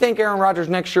do we think Aaron Rodgers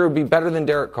next year would be better than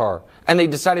Derek Carr? And they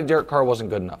decided Derek Carr wasn't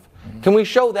good enough. Mm-hmm. Can we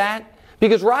show that?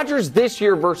 Because Rodgers this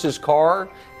year versus Carr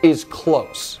is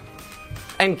close.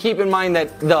 And keep in mind that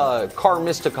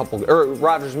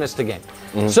Rodgers missed a game.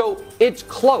 Mm-hmm. So it's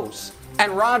close.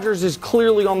 And Rodgers is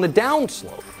clearly on the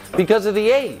downslope because of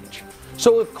the age.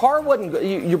 So if Carr wasn't,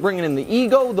 you're bringing in the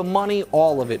ego, the money,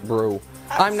 all of it, Brew.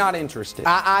 I'm not interested.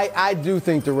 I do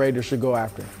think the Raiders should go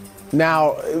after him.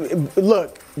 Now,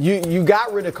 look, you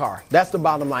got rid of Carr. That's the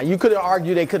bottom line. You could have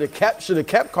argued they should have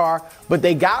kept Carr, but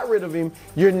they got rid of him.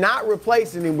 You're not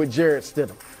replacing him with Jarrett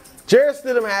Stidham. Jarrett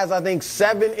Stidham has, I think,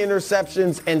 7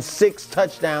 interceptions and 6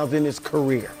 touchdowns in his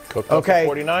career. Okay,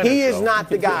 he is not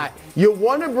the guy. You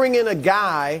want to bring in a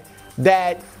guy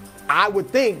that I would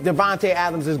think Devontae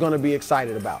Adams is going to be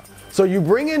excited about. So you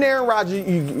bring in Aaron Rodgers.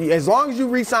 As long as you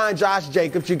re-sign Josh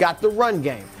Jacobs, you got the run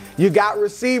game. You got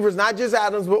receivers, not just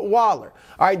Adams, but Waller.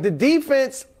 All right, the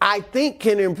defense, I think,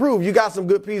 can improve. You got some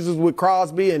good pieces with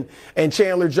Crosby and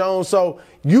Chandler Jones, so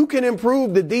you can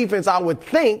improve the defense, I would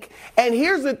think. And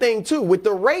here's the thing, too. With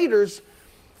the Raiders,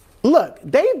 look,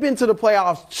 they've been to the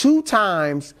playoffs 2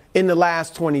 times in the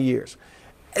last 20 years.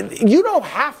 You don't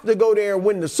have to go there and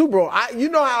win the Super Bowl. You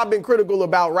know how I've been critical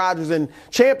about Rodgers in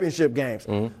championship games.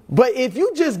 Mm-hmm. But if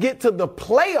you just get to the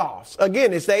playoffs,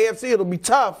 again, it's the AFC, it'll be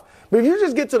tough. But if you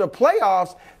just get to the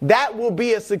playoffs, that will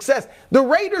be a success. The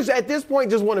Raiders at this point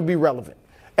just want to be relevant.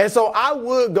 And so I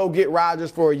would go get Rodgers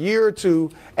for a year or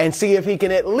 2 and see if he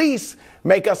can at least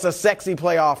make us a sexy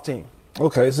playoff team.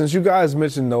 Okay, since you guys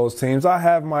mentioned those teams, I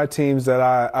have my teams that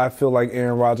I feel like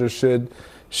Aaron Rodgers should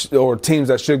or teams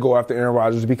that should go after Aaron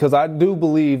Rodgers, because I do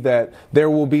believe that there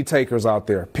will be takers out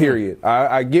there, period.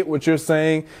 I get what you're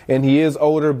saying, and he is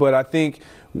older, but I think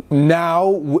now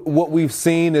what we've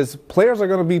seen is players are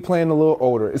going to be playing a little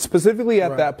older, specifically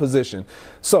at that position.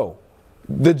 So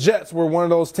the Jets were one of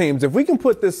those teams. If we can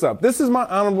put this up, this is my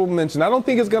honorable mention. I don't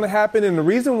think it's going to happen, and the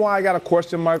reason why I got a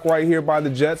question mark right here by the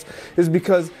Jets is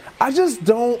because I just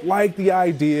don't like the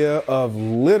idea of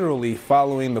literally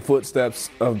following the footsteps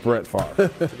of Brett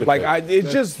Favre. It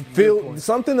just feels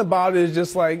something about it is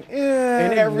just like, in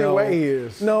every way he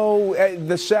is. No,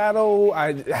 the shadow,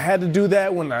 I had to do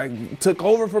that when I took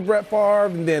over for Brett Favre,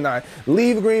 and then I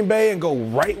leave Green Bay and go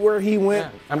right where he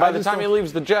went. Yeah. And by the time he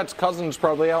leaves the Jets, Cousins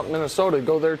probably out in Minnesota.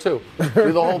 Go there too.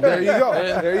 Do the whole thing. There you go.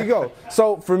 There you go.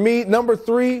 So for me, number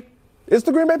 3 is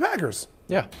the Green Bay Packers.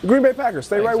 Yeah. The Green Bay Packers.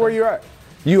 Stay right where you're at.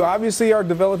 You obviously are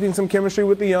developing some chemistry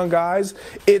with the young guys.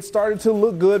 It started to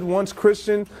look good once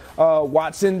Christian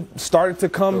Watson started to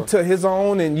come to his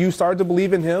own and you started to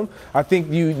believe in him. I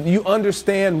think you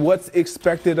understand what's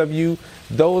expected of you.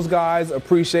 Those guys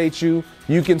appreciate you.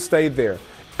 You can stay there.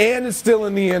 And it's still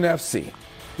in the NFC.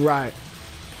 Right.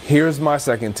 Here's my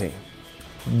second team,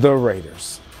 the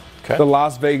Raiders. Okay. The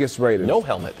Las Vegas Raiders. No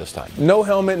helmet this time. No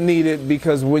helmet needed,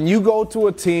 because when you go to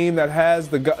a team that has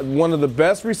one of the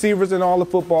best receivers in all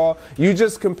of football, you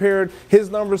just compared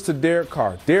his numbers to Derek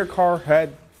Carr. Derek Carr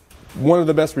had one of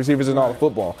the best receivers in all of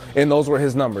football, and those were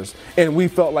his numbers. And we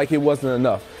felt like it wasn't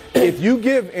enough. If you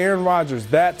give Aaron Rodgers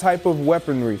that type of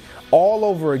weaponry all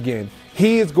over again,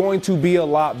 he is going to be a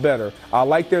lot better. I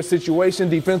like their situation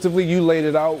defensively. You laid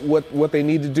it out, what they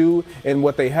need to do and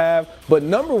what they have. But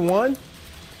number one,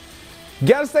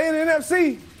 got to stay in the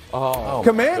NFC.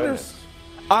 Commanders.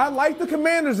 I like the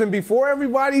Commanders, and before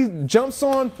everybody jumps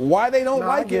on why they don't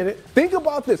like it, think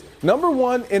about this. Number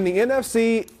one in the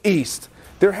NFC East,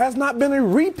 there has not been a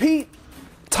repeat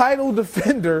title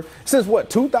defender since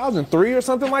 2003 or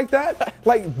something like that.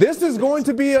 Like, this is going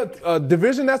to be a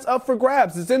division that's up for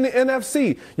grabs. It's in the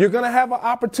NFC. You're going to have an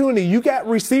opportunity. You got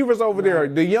receivers over there.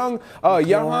 The young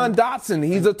Jahan Dotson,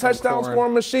 he's a touchdown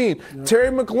scoring machine. Terry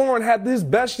McLaurin had his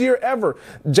best year ever.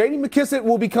 J.D. McKissic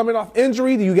will be coming off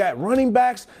injury. You got running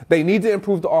backs. They need to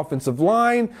improve the offensive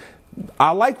line.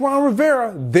 I like Ron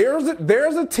Rivera.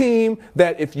 There's a team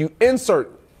that if you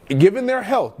insert, given their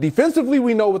health, defensively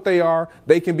we know what they are.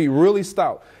 They can be really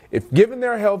stout. If given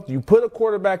their health, you put a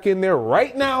quarterback in there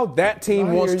right now, that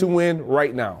team wants to win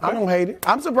right now. I don't hate it.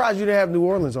 I'm surprised you didn't have New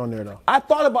Orleans on there, though. I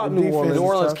thought about New Orleans. New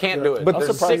Orleans can't do it. But they're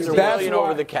that's $6 million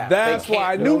over the cap. That's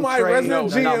why I knew my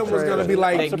resident GM was going to be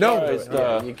like,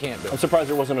 no. You can't do it. I'm surprised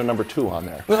there wasn't a number 2 on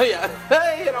there. Yeah.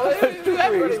 Hey,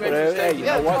 everybody makes mistakes. You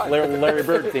know what? Larry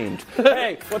Bird themed.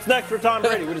 Hey, what's next for Tom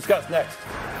Brady? We discuss next.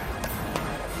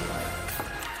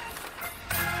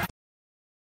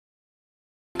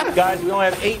 Guys, we only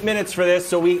have 8 minutes for this,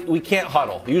 so we can't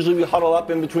huddle. Usually we huddle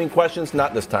up in between questions,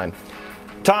 not this time.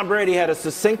 Tom Brady had a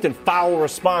succinct and foul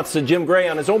response to Jim Gray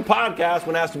on his own podcast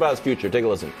when asked about his future. Take a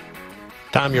listen.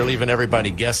 Tom, you're leaving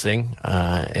everybody guessing.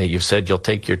 You've said you'll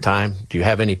take your time. Do you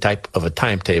have any type of a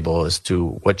timetable as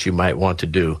to what you might want to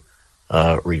do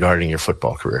regarding your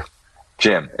football career?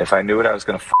 Jim, if I knew what I was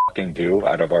going to fucking do,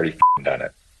 I'd have already done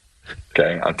it.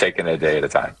 Okay? I'm taking it a day at a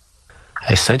time.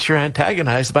 I sense you're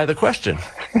antagonized by the question.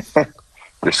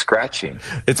 You're scratching.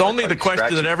 It's only the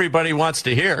question that everybody wants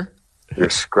to hear.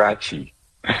 You're scratchy.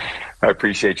 I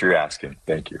appreciate your asking.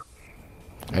 Thank you.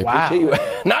 Wow.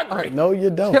 Not great. No,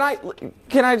 you don't.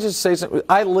 Can I just say something?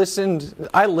 I listened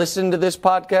to this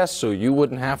podcast so you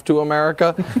wouldn't have to,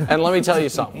 America. And let me tell you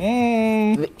something.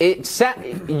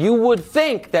 You would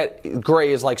think that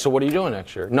Gray is like, so what are you doing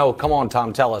next year? No, come on,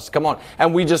 Tom, tell us. Come on.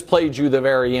 And we just played you the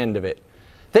very end of it.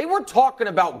 They were talking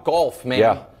about golf, man.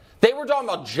 Yeah. They were talking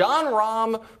about John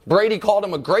Rahm. Brady called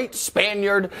him a great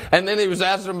Spaniard, and then he was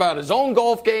asking about his own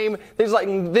golf game. He's like,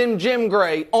 then Jim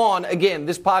Gray on, again,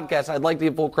 this podcast, I'd like to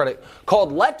give full credit,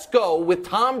 called Let's Go with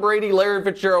Tom Brady, Larry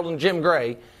Fitzgerald, and Jim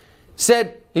Gray,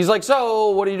 said, he's like,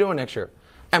 so what are you doing next year?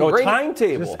 And Brady,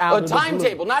 timetable. A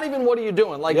timetable, not even what are you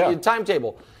doing, like a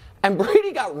timetable. And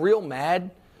Brady got real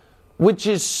mad, which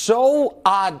is so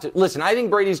odd. Listen, I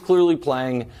think Brady's clearly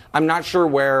playing. I'm not sure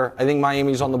where. I think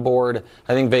Miami's on the board.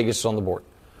 I think Vegas is on the board.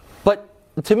 But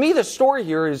to me, the story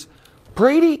here is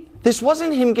Brady, this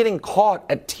wasn't him getting caught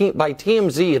by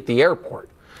TMZ at the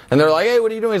airport. And they're like, hey,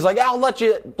 what are you doing? He's like, I'll let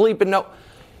you bleep and know.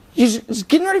 He's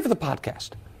getting ready for the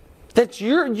podcast. That's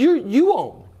you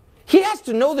own. He has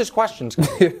to know this question's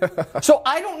coming. So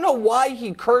I don't know why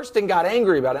he cursed and got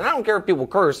angry about it. And I don't care if people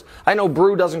curse. I know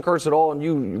Brew doesn't curse at all, and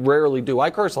you rarely do. I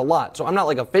curse a lot, so I'm not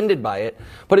like offended by it.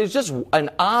 But it's just an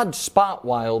odd spot,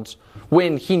 Wilds,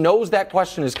 when he knows that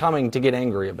question is coming to get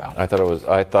angry about it. I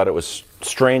thought it was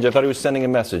strange. I thought he was sending a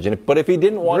message. But if he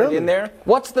didn't want it in there,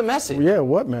 what's the message? Yeah,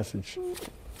 what message?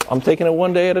 I'm taking it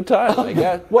one day at a time, I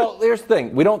guess. Well, here's the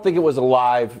thing. We don't think it was a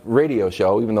live radio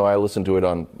show, even though I listened to it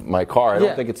on my car. I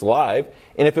don't think it's live.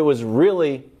 And if it was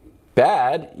really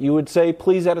bad, you would say,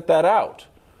 please edit that out.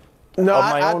 No, of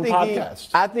my own podcast.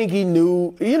 I think he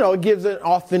knew, it gives an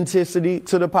authenticity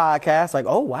to the podcast. Like,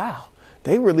 oh, wow.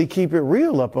 They really keep it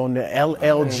real up on the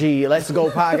LLG. Let's Go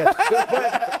podcast.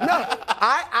 But, no,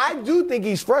 I do think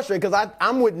he's frustrated because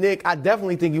I'm with Nick. I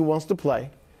definitely think he wants to play.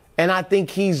 And I think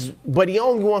but he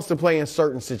only wants to play in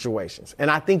certain situations.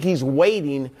 And I think he's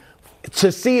waiting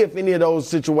to see if any of those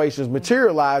situations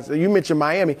materialize. You mentioned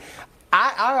Miami.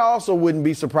 I also wouldn't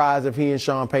be surprised if he and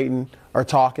Sean Payton are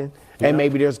talking. And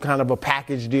maybe there's kind of a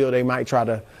package deal they might try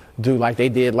to do like they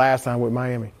did last time with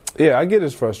Miami. Yeah, I get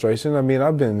his frustration. I mean,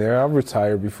 I've been there. I've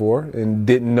retired before and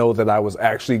didn't know that I was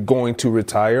actually going to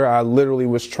retire. I literally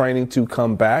was training to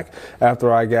come back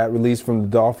after I got released from the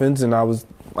Dolphins, and I'm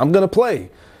going to play.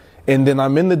 And then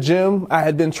I'm in the gym. I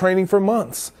had been training for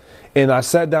months. And I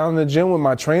sat down in the gym with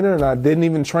my trainer, and I didn't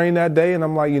even train that day. And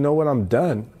I'm like, you know what? I'm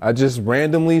done. I just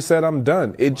randomly said I'm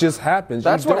done. It just happens.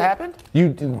 That's what happened?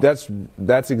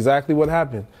 That's exactly what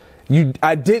happened.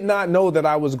 I did not know that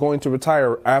I was going to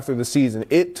retire after the season.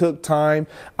 It took time.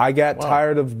 I got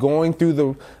tired of going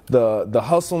through the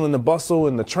hustle and the bustle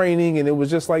and the training, and it was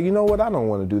just like, you know what? I don't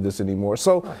want to do this anymore.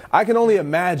 So I can only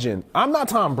imagine. I'm not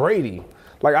Tom Brady.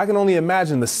 Like, I can only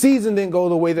imagine the season didn't go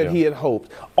the way that he had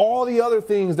hoped. All the other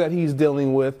things that he's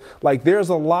dealing with, like, there's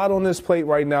a lot on his plate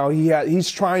right now.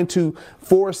 He's trying to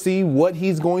foresee what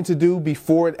he's going to do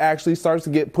before it actually starts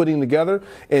to get putting together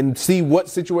and see what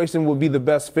situation will be the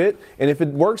best fit. And if it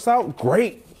works out,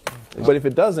 great. But if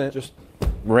it doesn't, just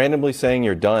randomly saying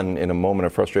you're done in a moment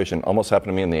of frustration almost happened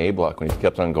to me in the A block when he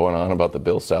kept on going on about the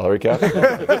Bills salary cap.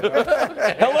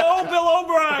 Hello, Bill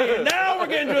O'Brien. Now we're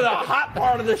getting to the hot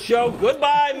part of the show.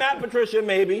 Goodbye, Matt Patricia,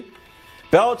 maybe.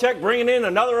 Belichick bringing in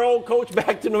another old coach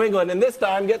back to New England. And this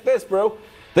time, get this, bro.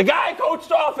 The guy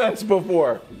coached offense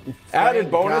before.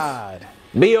 Added bonus.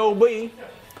 B.O.B.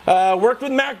 Worked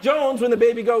with Mac Jones when the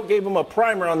baby goat gave him a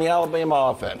primer on the Alabama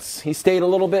offense. He stayed a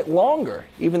little bit longer,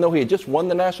 even though he had just won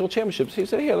the national championships. He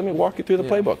said, let me walk you through the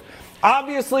playbook.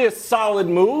 Obviously a solid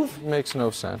move. Makes no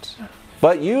sense.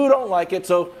 But you don't like it,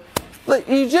 so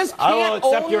you just can't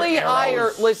only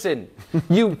hire. Listen,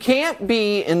 you can't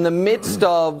be in the midst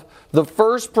of the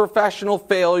first professional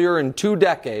failure in 2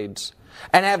 decades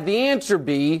and have the answer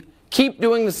be keep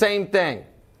doing the same thing.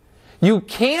 You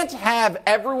can't have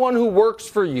everyone who works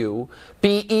for you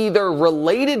be either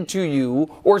related to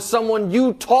you or someone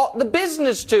you taught the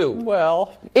business to.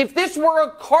 Well, if this were a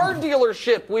car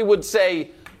dealership, we would say,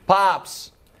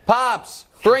 Pops,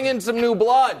 bring in some new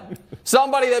blood.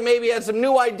 Somebody that maybe has some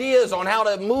new ideas on how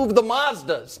to move the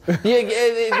Mazdas. The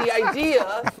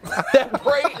idea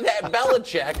that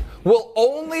Belichick will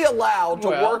only allow to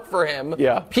work for him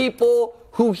people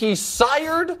who he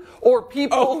sired or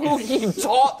people who he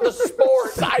taught the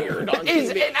sport is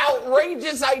an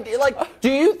outrageous idea. Like, do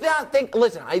you not think,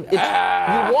 listen, you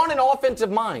want an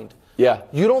offensive mind. Yeah.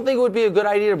 You don't think it would be a good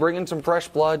idea to bring in some fresh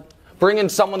blood? Bring in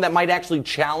someone that might actually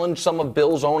challenge some of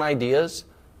Bill's own ideas?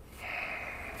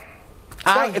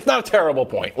 It's not a terrible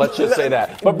point. Let's just say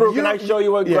that. But, Brew, can I show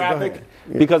you a graphic?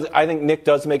 Because I think Nick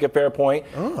does make a fair point.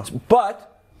 Oh.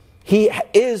 But he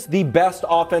is the best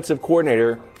offensive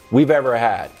coordinator we've ever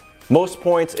had. Most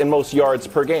points and most yards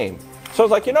per game. So I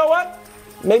was like, you know what?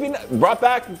 Maybe brought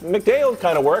back McDaniel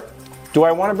kind of work. Do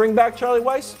I want to bring back Charlie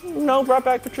Weiss? No, brought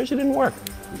back Patricia didn't work.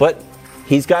 But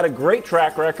he's got a great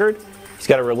track record. He's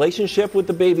got a relationship with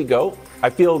the baby goat. I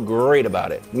feel great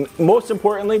about it. Most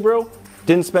importantly, bro,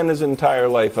 didn't spend his entire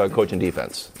life coaching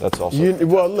defense. That's also.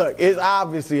 Well, look, it's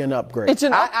obviously an upgrade. It's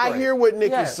an upgrade. I hear what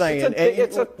Nick is saying.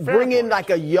 Bring in like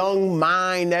a young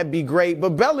mind, that'd be great.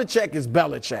 But Belichick is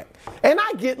Belichick. And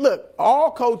I get, look,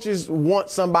 all coaches want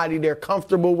somebody they're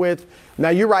comfortable with. Now,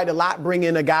 you're right, a lot bring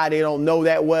in a guy they don't know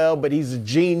that well, but he's a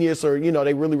genius or,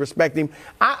 they really respect him.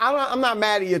 I'm not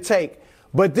mad at your take.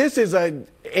 But this is an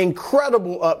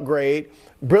incredible upgrade.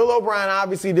 Bill O'Brien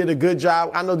obviously did a good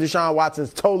job. I know Deshaun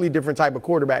Watson's totally different type of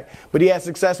quarterback, but he had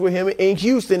success with him in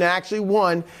Houston and actually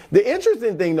won. The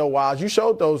interesting thing, though, Wiles, you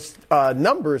showed those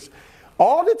numbers.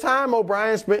 All the time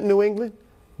O'Brien spent in New England,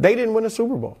 they didn't win a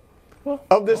Super Bowl.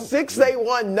 Of the 6 they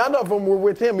won, none of them were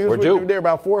with him. He was with them there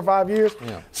about 4 or 5 years.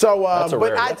 Yeah. So,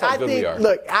 but I think,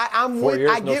 look,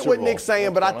 I get what Nick's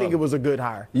saying, but I think it was a good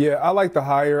hire. Yeah, I like the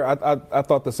hire. I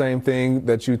thought the same thing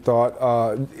that you thought.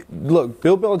 Look,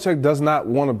 Bill Belichick does not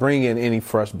want to bring in any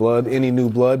fresh blood, any new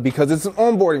blood, because it's an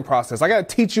onboarding process. I got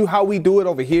to teach you how we do it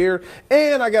over here,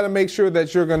 and I got to make sure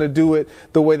that you're going to do it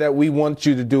the way that we want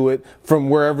you to do it from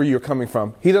wherever you're coming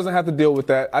from. He doesn't have to deal with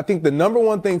that. I think the number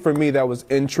one thing for me that was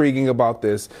intriguing about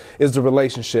this is the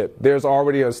relationship. There's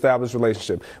already an established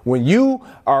relationship. When you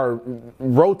are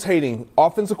rotating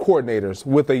offensive coordinators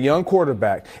with a young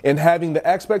quarterback and having the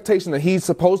expectation that he's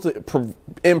supposed to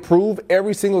improve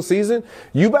every single season,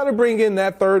 you better bring in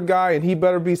that third guy, and he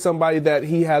better be somebody that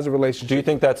he has a relationship. Do you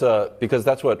think that's because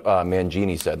that's what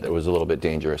Mangini said that was a little bit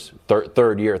dangerous.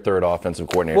 Third year, third offensive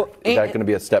coordinator. Well, is that going to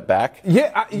be a step back?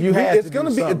 Yeah, there's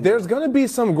going to be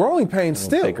some growing pains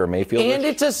still. Baker Mayfield. And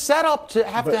it's a setup to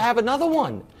have another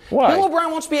one. Why? Bill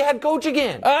O'Brien wants to be a head coach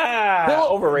again.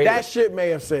 Overrated. That shit may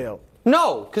have sailed.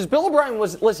 No, because Bill O'Brien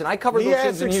I covered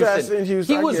those things in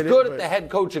Houston. He was good at the head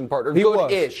coaching part, or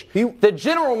good-ish. The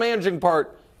general managing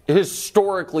part is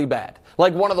historically bad.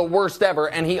 like one of the worst ever,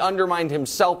 and he undermined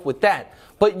himself with that.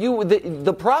 But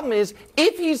the problem is,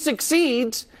 if he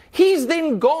succeeds, he's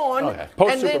then gone. Okay.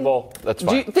 Post-Super Bowl, that's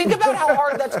fine. Think about how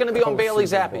hard that's going to be on Bailey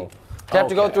Zappi. To have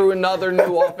to go through another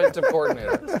new offensive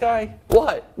coordinator. This guy.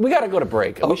 What? We got to go to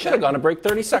break. We should have gone to break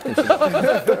 30 seconds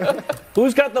ago.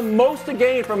 Who's got the most to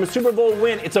gain from a Super Bowl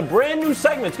win? It's a brand new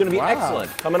segment. It's going to be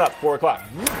excellent. Coming up, 4 o'clock.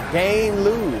 Gain,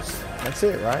 lose. That's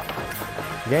it, right?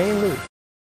 Gain, lose.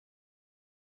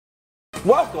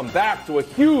 Welcome back to a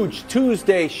huge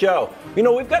Tuesday show. You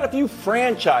know, we've got a few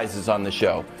franchises on the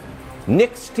show.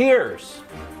 Nick's Tears.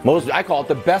 I call it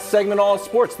the best segment in all of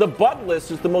sports. The Bud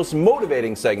List is the most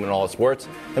motivating segment in all of sports.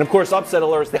 And of course, Upset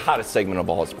Alert is the hottest segment of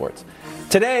all of sports.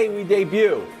 Today, we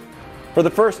debut, for the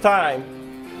first time,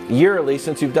 yearly,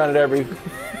 since you've done it every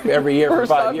year for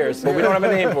 5 years, but we don't have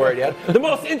a name for it yet. The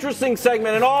most interesting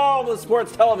segment in all of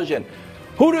sports television.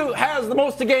 Who has the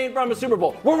most to gain from a Super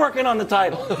Bowl? We're working on the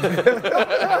title.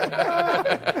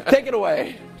 Take it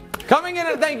away. Coming in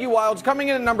at, thank you, Wilds. Coming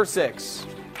in at number 6,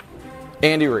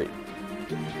 Andy Reid.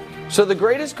 So the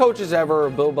greatest coaches ever are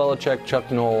Bill Belichick,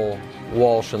 Chuck Noll,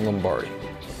 Walsh, and Lombardi.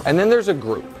 And then there's a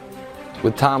group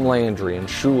with Tom Landry and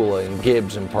Shula and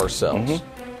Gibbs and Parcells.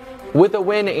 Mm-hmm. With a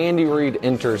win, Andy Reid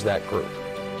enters that group.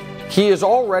 He is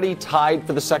already tied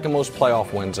for the second most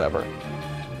playoff wins ever.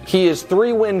 He is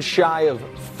 3 wins shy of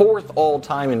 4th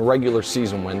all-time in regular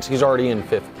season wins. He's already in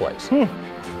 5th place.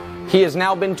 He has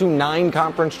now been to 9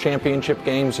 conference championship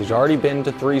games. He's already been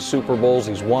to 3 Super Bowls.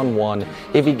 He's won 1.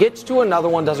 If he gets to another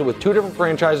one, does it with 2 different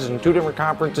franchises and 2 different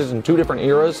conferences and 2 different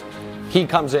eras, he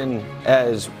comes in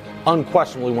as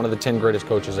unquestionably one of the 10 greatest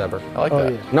coaches ever. I like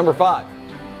that. Yeah. Number 5,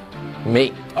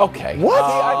 me. Okay.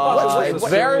 What? It's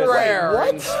very rare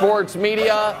in sports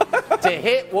media to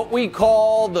hit what we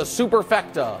call the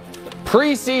superfecta.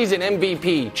 Preseason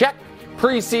MVP, check.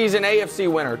 Preseason AFC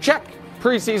winner, check.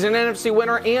 Preseason NFC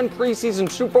winner and preseason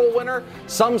Super Bowl winner.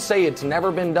 Some say it's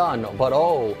never been done,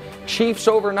 but Chiefs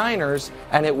over Niners,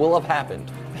 and it will have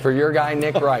happened for your guy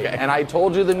Nick Wright. And I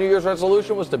told you the New Year's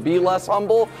resolution was to be less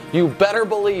humble. You better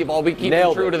believe I'll be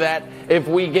keeping true to that if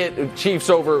we get Chiefs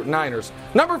over Niners.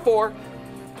 Number 4,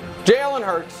 Jalen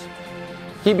Hurts.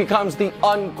 He becomes the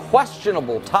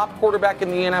unquestionable top quarterback in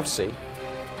the NFC.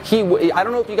 I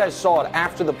don't know if you guys saw it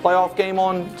after the playoff game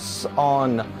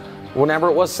on whenever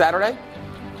it was, Saturday.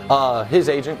 His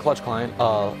agent, Clutch client,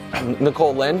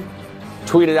 Nicole Lynn,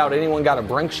 tweeted out, anyone got a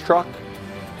Brinks truck?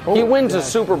 He wins a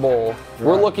Super Bowl.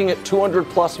 We're looking at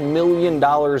 $200+ million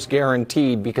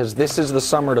guaranteed because this is the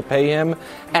summer to pay him.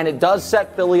 And it does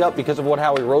set Philly up because of what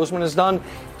Howie Roseman has done.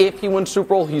 If he wins Super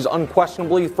Bowl, he's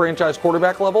unquestionably franchise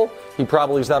quarterback level. He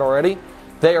probably is that already.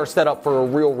 They are set up for a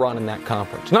real run in that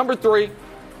conference. Number 3,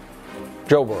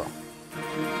 Joe Burrow.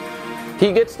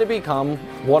 He gets to become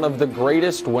one of the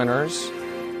greatest winners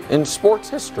in sports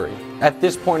history at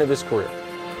this point of his career.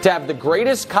 To have the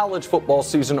greatest college football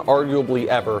season arguably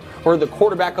ever, or the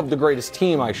quarterback of the greatest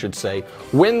team, I should say,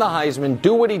 win the Heisman,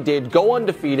 do what he did, go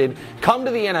undefeated, come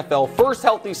to the NFL, first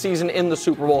healthy season in the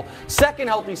Super Bowl, second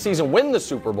healthy season, win the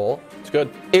Super Bowl. It's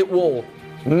good. It will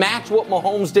match what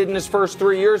Mahomes did in his first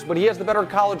 3 years, but he has the better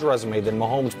college resume than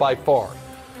Mahomes by far.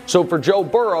 So for Joe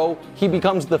Burrow, he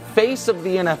becomes the face of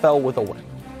the NFL with a win.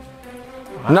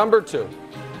 Wow. Number 2,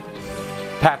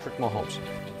 Patrick Mahomes.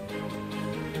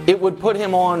 It would put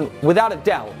him on, without a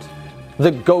doubt,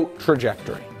 the GOAT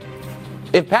trajectory.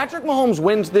 If Patrick Mahomes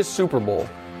wins this Super Bowl,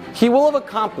 he will have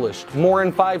accomplished more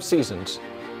in 5 seasons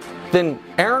than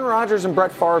Aaron Rodgers and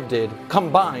Brett Favre did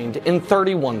combined in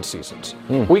 31 seasons.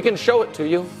 We can show it to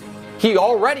you. He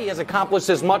already has accomplished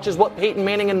as much as what Peyton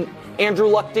Manning and Andrew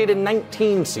Luck did in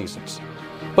 19 seasons.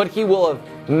 But he will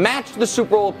have matched the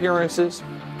Super Bowl appearances,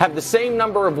 have the same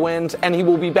number of wins, and he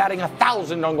will be batting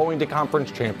 1,000 on going to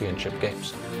conference championship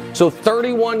games. So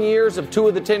 31 years of 2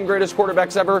 of the 10 greatest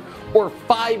quarterbacks ever, or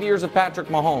 5 years of Patrick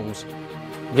Mahomes,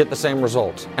 get the same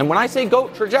results. And when I say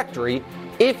GOAT trajectory,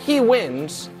 if he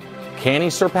wins, can he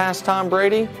surpass Tom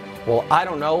Brady? Well, I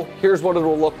don't know. Here's what it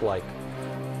will look like.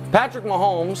 Patrick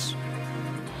Mahomes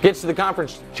gets to the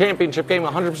conference championship game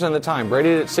 100% of the time. Brady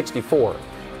did it 64.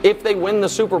 If they win the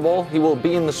Super Bowl, he will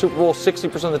be in the Super Bowl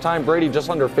 60% of the time. Brady just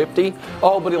under 50.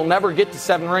 But he'll never get to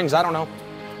 7 rings. I don't know.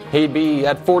 He'd be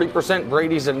at 40%.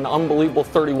 Brady's at an unbelievable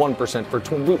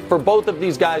 31%. For both of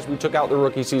these guys, we took out the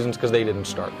rookie seasons because they didn't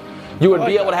start. You would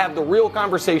be able to have the real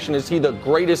conversation, is he the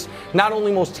greatest, not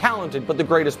only most talented, but the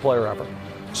greatest player ever?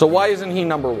 So why isn't he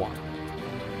number 1?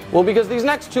 Well, because these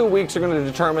next 2 weeks are going to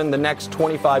determine the next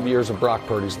 25 years of Brock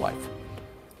Purdy's life.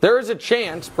 There is a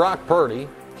chance Brock Purdy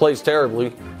plays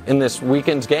terribly in this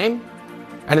weekend's game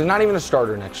and is not even a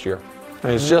starter next year.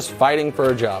 And he's just fighting for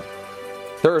a job.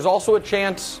 There is also a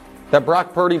chance that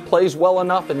Brock Purdy plays well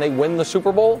enough and they win the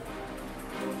Super Bowl,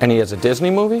 and he has a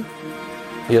Disney movie,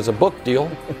 he has a book deal,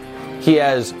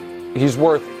 he's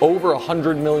worth over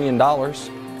 $100 million,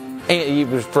 and he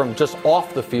was from just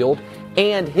off the field,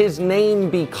 and his name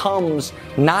becomes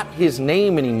not his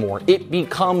name anymore. It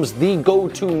becomes the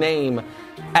go-to name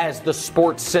as the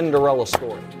sports Cinderella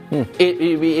story.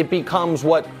 It becomes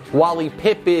what Wally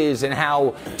Pipp is and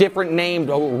how different named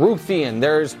Ruthian.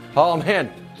 There's, oh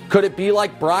man, could it be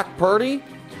like Brock Purdy?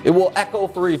 It will echo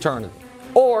for eternity.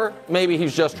 Or maybe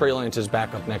he's just Trey Lance's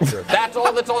backup next year. That's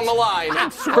all that's on the line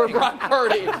for Brock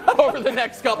Purdy over the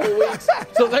next couple weeks.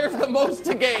 So there's the most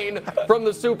to gain from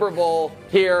the Super Bowl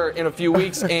here in a few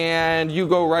weeks. And you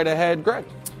go right ahead, Greg.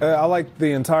 I like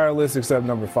the entire list except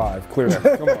number 5. Clearly,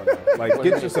 come on, now. Like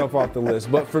get yourself off the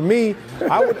list. But for me,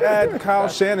 I would add Kyle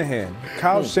Shanahan.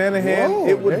 Kyle Shanahan,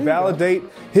 it would validate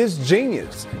his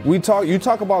genius. You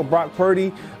talk about Brock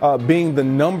Purdy being the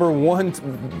number one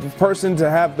person to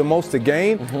have the most to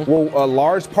gain. Well, a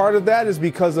large part of that is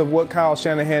because of what Kyle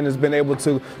Shanahan has been able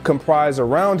to comprise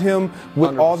around him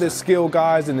with 100%. All this skill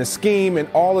guys and the scheme and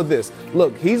all of this.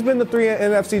 Look, he's been to 3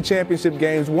 NFC Championship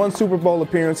games, 1 Super Bowl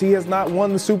appearance. He has not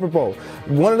won the Super Bowl.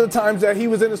 One of the times that he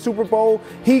was in the Super Bowl,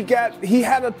 he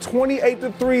had a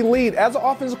 28-3 lead as an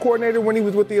offensive coordinator when he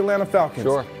was with the Atlanta Falcons.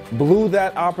 Sure. Blew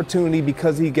that opportunity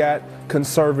because he got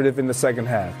conservative in the second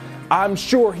half. I'm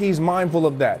sure he's mindful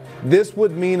of that. This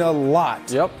would mean a lot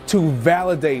to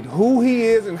validate who he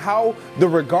is and how the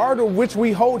regard of which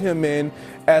we hold him in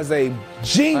as a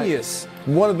genius,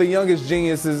 one of the youngest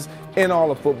geniuses in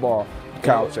all of football.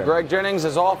 Greg Jennings,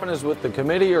 as often as with the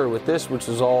committee or with this, which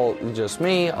is all just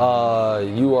me,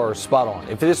 you are spot on.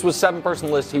 If this was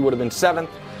 7-person list, he would have been 7th.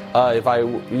 If I,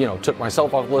 took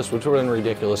myself off the list, which would have been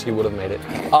ridiculous, he would have made it.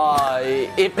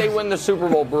 If they win the Super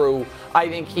Bowl, Brew, I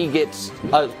think he gets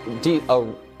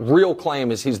a real claim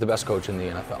as he's the best coach in the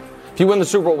NFL. If you win the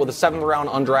Super Bowl with a 7th-round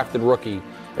undrafted rookie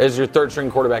as your third-string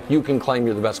quarterback, you can claim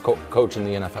you're the best coach in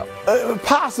the NFL.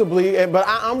 Possibly, but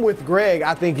I'm with Greg.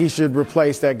 I think he should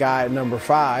replace that guy at number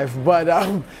 5. But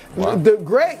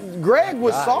Greg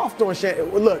was soft on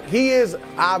Shanahan. Look, he is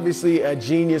obviously a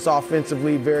genius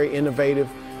offensively, very innovative.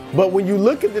 But when you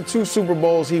look at the 2 Super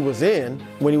Bowls he was in,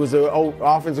 when he was the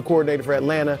offensive coordinator for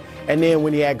Atlanta, and then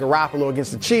when he had Garoppolo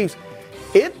against the Chiefs,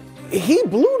 he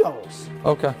blew those.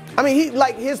 Okay. I mean,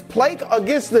 his play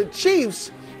against the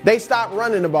Chiefs, they stopped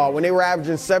running the ball when they were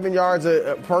averaging 7 yards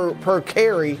per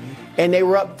carry, and they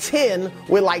were up 10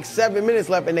 with 7 minutes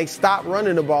left, and they stopped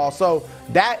running the ball. So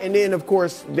that, and then of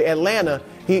course the Atlanta,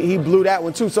 he blew that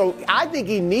one too. So I think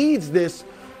he needs this.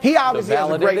 He obviously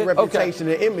has a great reputation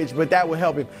and image, but that would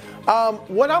help him.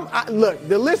 Look,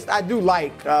 the list, I do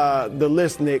like the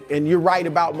list, Nick, and you're right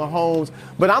about Mahomes,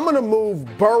 but I'm going to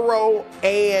move Burrow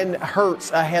and Hurts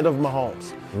ahead of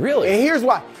Mahomes. Really? And here's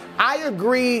why. I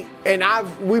agree, and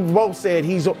we both said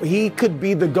he could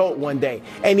be the GOAT one day,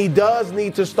 and he does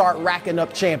need to start racking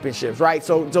up championships, right?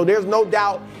 So there's no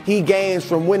doubt he gains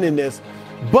from winning this,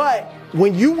 but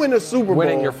when you win a Super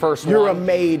Bowl, your first you're one. a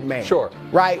made man. Sure.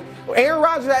 Right? Aaron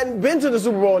Rodgers hadn't been to the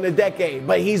Super Bowl in a decade,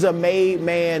 but he's a made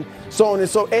man, so on and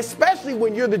so, especially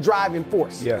when you're the driving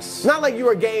force. Yes. It's not like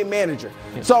you're a game manager.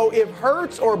 Yeah. So if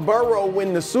Hurts or Burrow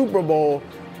win the Super Bowl,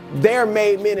 they're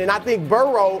made men. And I think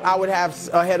Burrow I would have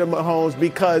ahead of Mahomes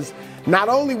because not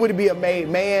only would he be a made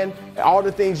man, all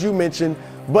the things you mentioned,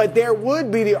 but there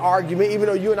would be the argument, even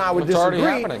though you and I would disagree. It's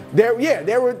already happening.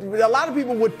 There were a lot of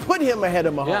people would put him ahead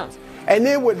of Mahomes. Yeah. And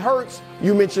then with Hurts,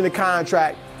 you mentioned the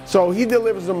contract. So he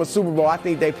delivers them a Super Bowl. I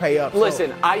think they pay up.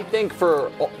 Listen, I think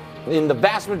in the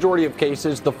vast majority of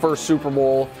cases, the first Super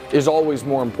Bowl is always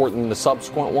more important than the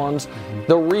subsequent ones. Mm-hmm.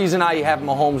 The reason I have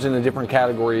Mahomes in a different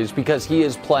category is because he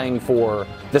is playing for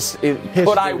this.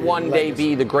 Could I one day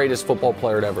be the greatest football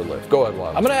player to ever live? Go ahead,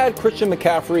 Wild. I'm going to add Christian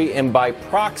McCaffrey and by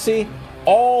proxy,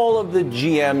 all of the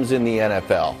GMs in the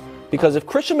NFL. Because if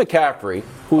Christian McCaffrey,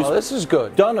 who's this is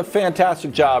good, done a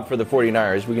fantastic job for the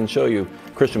 49ers, we can show you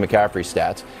Christian McCaffrey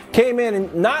stats, came in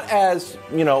and not as,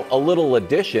 a little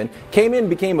addition, came in and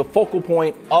became a focal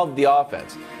point of the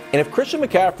offense. And if Christian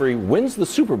McCaffrey wins the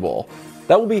Super Bowl,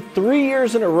 that will be 3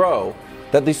 years in a row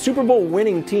that the Super Bowl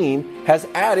winning team has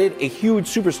added a huge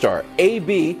superstar.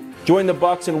 AB joined the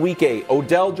Bucs in Week 8.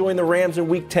 Odell joined the Rams in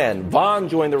Week 10. Vaughn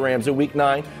joined the Rams in Week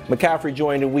 9. McCaffrey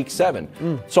joined in Week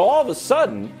 7. So all of a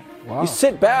sudden, you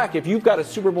sit back, if you've got a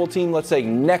Super Bowl team, let's say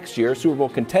next year, Super Bowl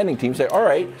contending team, say, all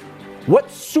right, what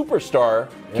superstar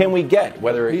can we get?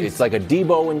 Whether it's like a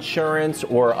Debo insurance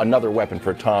or another weapon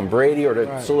for Tom Brady or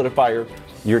to solidify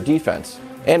your defense.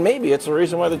 And maybe it's the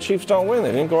reason why the Chiefs don't win.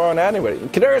 They didn't go out and add anybody.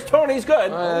 Kadarius Toney's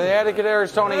good. They added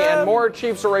Kadarius Toney and more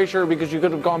Chiefs erasure because you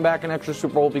could have gone back an extra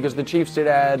Super Bowl because the Chiefs did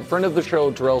add friend of the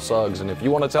show Terrell Suggs. And if you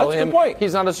want to tell him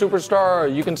he's not a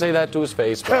superstar, you can say that to his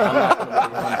face. But I'm not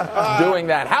going to be doing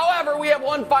that. However, we have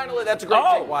one finalist. That's a great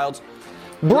take, Wilds.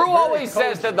 Brew always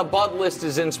says that the Bud list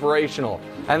is inspirational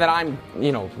and that I'm,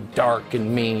 dark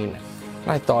and mean.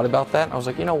 And I thought about that. And I was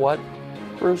like, you know what?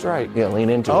 Brew's right. Yeah, lean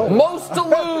into it. Most to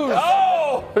lose.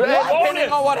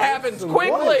 Depending on what happens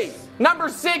quickly. Number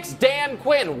 6, Dan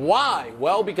Quinn. Why?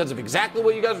 Well, because of exactly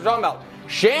what you guys were talking about.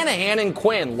 Shanahan and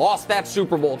Quinn lost that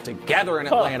Super Bowl together in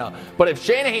Atlanta. But if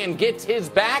Shanahan gets his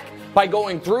back by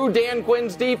going through Dan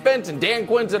Quinn's defense and Dan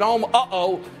Quinn's at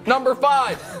home, number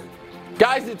 5.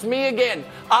 Guys, it's me again.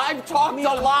 I've talked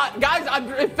a lot. Guys,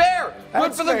 it's fair.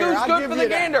 Good for the goose, good for the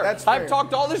gander. I've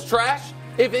talked all this trash.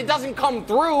 If it doesn't come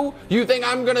through, you think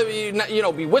I'm going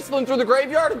to be whistling through the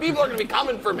graveyard? People are going to be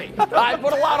coming for me. I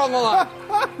put a lot on the line.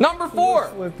 Number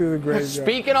 4.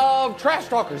 Speaking of trash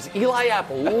talkers, Eli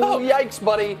Apple. Ooh, yikes,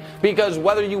 buddy. Because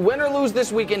whether you win or lose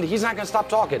this weekend, he's not going to stop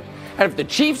talking. And if the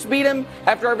Chiefs beat him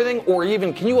after everything, or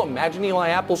even, can you imagine Eli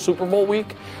Apple Super Bowl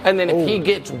week? And then if he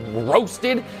gets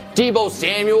roasted, Deebo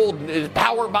Samuel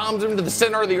power bombs him to the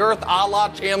center of the earth, a la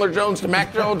Chandler Jones to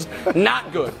Mac Jones.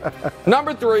 Not good.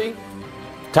 Number 3.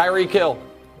 Tyreek Hill.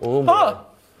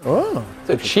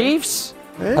 The Chiefs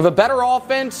have a better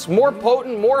offense, more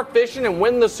potent, more efficient, and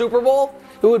win the Super Bowl.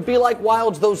 It would be like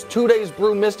Wilds those 2 days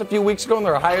Brew missed a few weeks ago in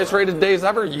their highest rated days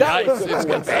ever. Yikes, it's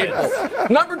contagious.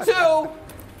 Number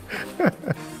 2,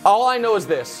 all I know is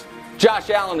this. Josh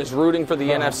Allen is rooting for the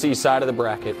NFC side of the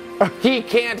bracket. He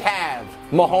can't have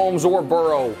Mahomes or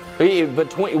Burrow.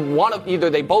 Between one of either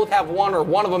they both have one or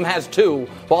one of them has 2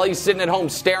 while he's sitting at home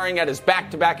staring at his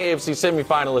back-to-back AFC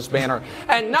semifinalist banner.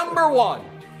 And number 1,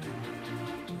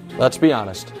 let's be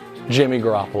honest, Jimmy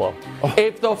Garoppolo.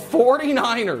 If the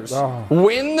 49ers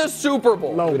win the Super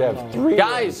Bowl, we'd have 3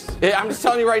 guys, I'm just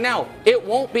telling you right now, it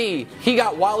won't be he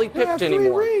got Wally Pipped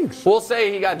anymore. We'll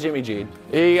say he got Jimmy G'd.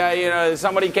 He got,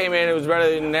 somebody came in, it was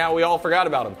better, and now we all forgot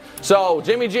about him. So,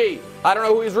 Jimmy G, I don't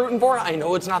know who he's rooting for. I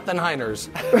know it's not the Niners.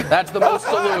 That's the most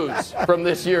to lose from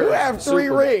this year. You have 3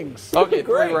 rings. Okay,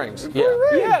 3 rings.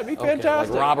 Yeah, it'd be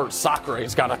fantastic. Like Robert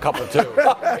Sacre's got a couple too.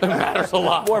 It matters a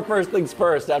lot. More first things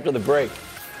first after the break.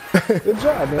 Good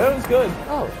job, man. That was good.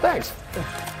 Oh, thanks.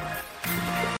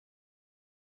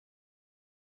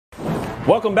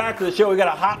 Welcome back to the show. We got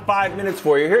a hot 5 minutes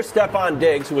for you. Here's Stephon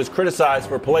Diggs, who was criticized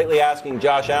for politely asking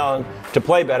Josh Allen to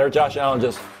play better. Josh Allen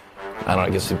just, I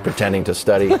guess he's pretending to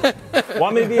study.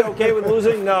 Want me to be okay with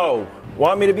losing? No.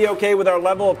 Want me to be okay with our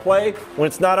level of play when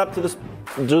it's not up to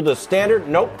the standard?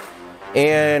 Nope.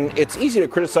 And it's easy to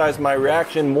criticize my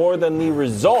reaction more than the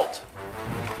result.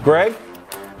 Greg,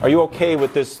 are you okay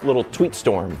with this little tweet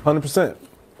storm? 100%.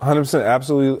 100%.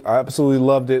 Absolutely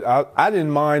loved it. I didn't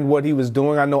mind what he was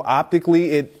doing. I know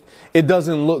optically it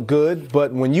doesn't look good,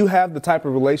 but when you have the type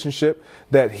of relationship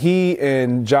that he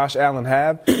and Josh Allen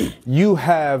have, you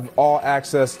have all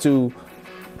access to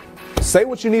say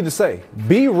what you need to say.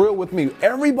 Be real with me.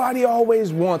 Everybody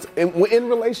always wants, in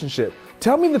relationship,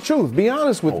 tell me the truth. Be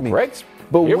honest with me. Greg's,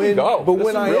 but here when, we go. But this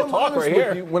when I am honest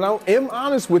with you, when I am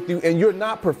honest with you and you're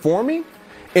not performing,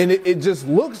 and it just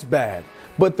looks bad.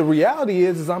 But the reality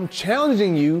is I'm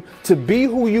challenging you to be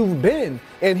who you've been.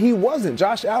 And he wasn't.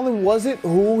 Josh Allen wasn't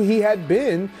who he had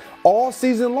been all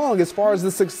season long as far as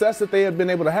the success that they had been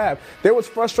able to have. There was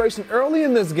frustration early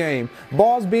in this game.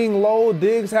 Balls being low,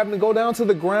 Diggs having to go down to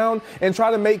the ground and try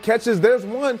to make catches. There's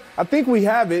one, I think we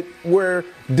have it, where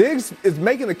Diggs is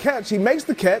making a catch. He makes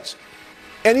the catch,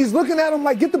 and he's looking at him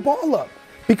like, get the ball up.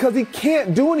 Because he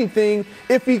can't do anything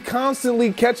if he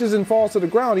constantly catches and falls to the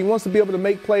ground. He wants to be able to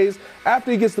make plays after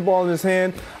he gets the ball in his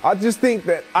hand. I just think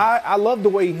that I love the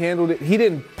way he handled it. He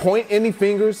didn't point any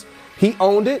fingers. He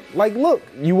owned it. Like, look,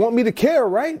 you want me to care,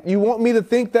 right? You want me to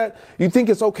think that you think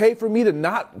it's okay for me to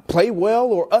not play well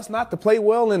or us not to play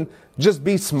well and just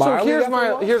be smiling.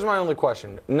 So here's my only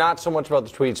question. Not so much about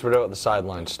the tweets, but about the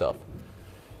sideline stuff.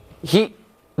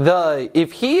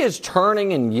 If he is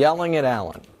turning and yelling at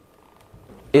Allen,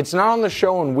 it's not on the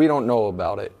show and we don't know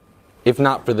about it, if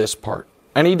not for this part.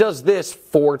 And he does this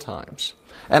 4 times.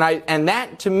 And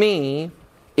that to me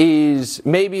is,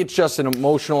 maybe it's just an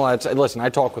emotional, listen, I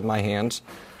talk with my hands.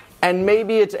 And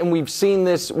maybe it's, and we've seen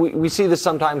this, we see this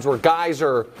sometimes where guys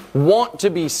want to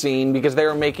be seen because they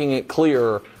are making it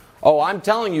clear, oh, I'm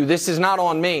telling you, this is not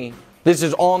on me. This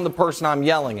is on the person I'm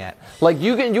yelling at. Like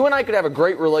you and I could have a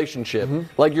great relationship,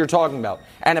 like you're talking about.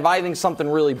 And if I think something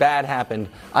really bad happened,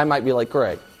 I might be like,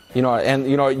 Greg, and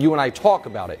you and I talk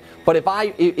about it. But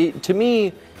to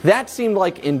me, that seemed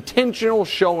like intentional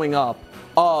showing up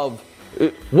of.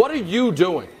 What are you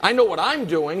doing? I know what I'm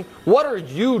doing. What are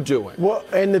you doing? Well,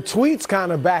 and the tweets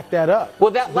kind of back that up.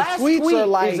 Well, that last tweet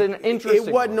is an interesting.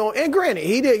 It wasn't on. And granted,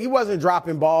 he wasn't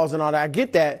dropping balls and all that. I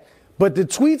get that, but the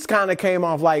tweets kind of came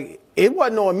off like it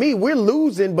wasn't on me. We're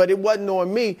losing, but it wasn't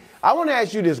on me. I want to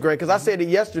ask you this, Greg, because I said it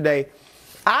yesterday.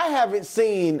 I haven't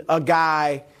seen a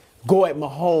guy go at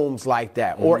Mahomes like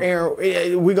that, or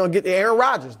Aaron. We're gonna get to Aaron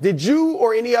Rodgers. Did you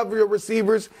or any of your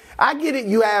receivers? I get it.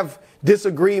 You have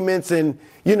disagreements and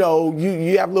you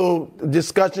have little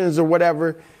discussions or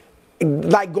whatever.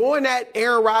 Like going at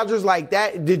Aaron Rodgers like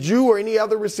that, did you or any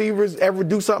other receivers ever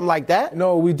do something like that?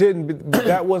 No, we didn't. But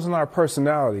that wasn't our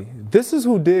personality. This is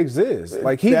who Diggs is.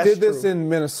 Like he did this in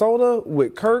Minnesota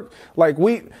with Kirk. Like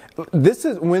when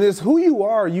it's who you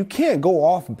are, you can't go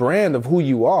off brand of who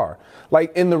you are.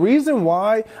 Like, and the reason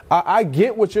why I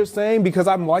get what you're saying, because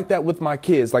I'm like that with my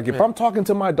kids. Like, if I'm talking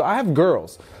to I have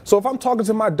girls. So if I'm talking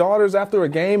to my daughters after a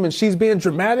game and she's being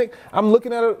dramatic, I'm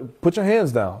looking at her, put your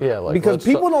hands down. Yeah, like, because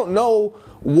people don't know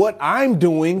what I'm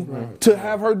doing to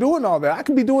have her doing all that. I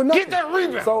could be doing nothing. Get that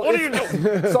rebound. So what are you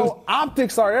doing? So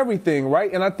optics are everything,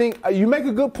 right? And I think you make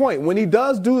a good point. When he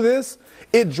does do this,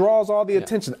 it draws all the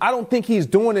attention. I don't think he's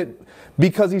doing it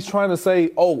because he's trying to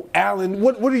say, oh, Allen,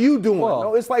 what are you doing? Well,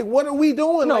 no, it's like, what are we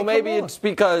doing? No, like, maybe it's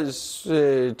because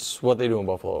it's what they do in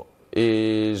Buffalo.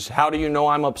 Is how do you know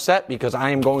I'm upset? Because I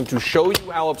am going to show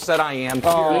you how upset I am.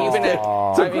 Even if,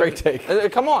 it's a great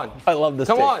take. Come on. I love this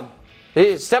Come take. on.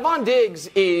 Stephon Diggs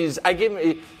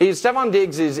Stephon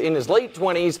Diggs is in his late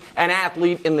 20s, an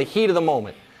athlete in the heat of the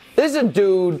moment. This is a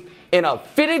dude in a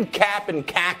fitted cap and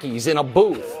khakis in a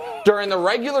booth during the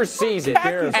regular season,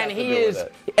 and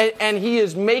he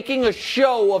is making a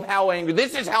show of how angry.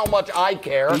 This is how much I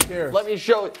care. Let me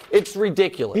show it. It's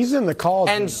ridiculous. He's in the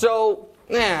cauldron. And so,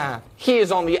 he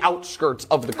is on the outskirts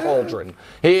of the cauldron.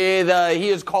 He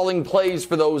is calling plays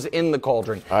for those in the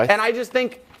cauldron. And I just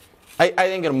think, I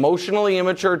think an emotionally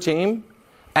immature team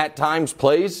at times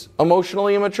plays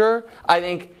emotionally immature. I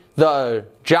think the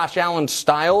Josh Allen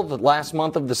style the last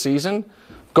month of the season,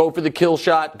 go for the kill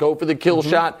shot,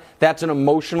 that's not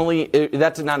emotionally,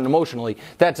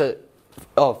 that's a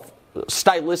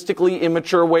stylistically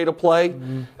immature way to play.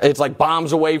 It's like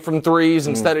bombs away from threes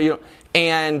instead of,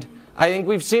 and I think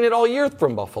we've seen it all year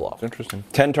from Buffalo. It's interesting.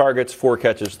 10 targets, 4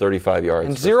 catches, 35 yards.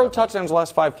 And 0 touchdowns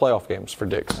last 5 playoff games for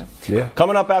Diggs. Yeah.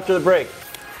 Coming up after the break,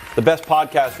 the best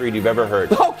podcast read you've ever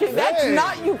heard. Okay, that's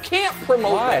not, you can't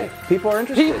promote that. People are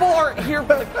interested. People are here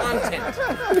for the content.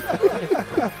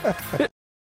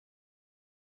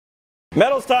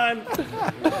 Medals time.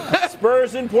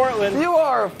 Spurs in Portland. You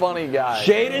are a funny guy.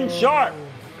 Shaden Sharp.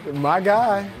 My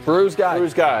guy. Bruce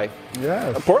guy.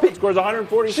 Yes. Portland scores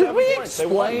 147 Should we points.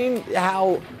 explain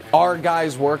how our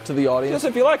guys work to the audience? Just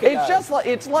if you like it, It's just like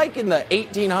it's like in the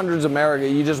 1800s America.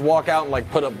 You just walk out and like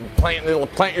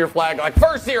plant your flag like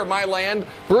first here, my land.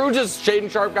 Shaden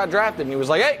Sharp got drafted and he was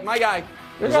like, hey, my guy.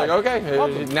 He's like, okay,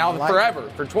 now forever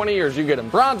for 20 years you get him.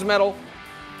 Bronze medal.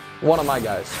 One of my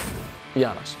guys,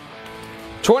 Giannis.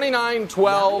 29,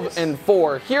 12, and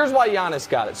 4. Here's why Giannis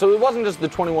got it. So it wasn't just the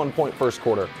 21-point first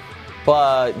quarter.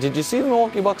 But did you see the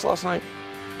Milwaukee Bucks last night?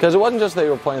 Because it wasn't just they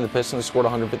were playing the Pistons, scored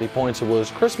 150 points. It was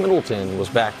Chris Middleton was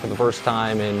back for the first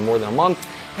time in more than a month.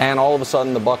 And all of a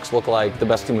sudden the Bucks look like the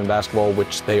best team in basketball,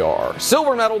 which they are.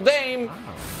 Silver medal, Dame,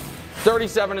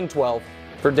 37 and 12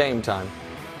 for Dame time.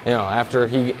 You know, after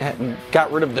he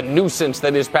got rid of the nuisance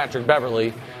that is Patrick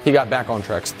Beverley, he got back on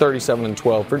track. 37 and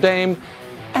 12 for Dame.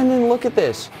 And then look at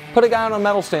this. Put a guy on a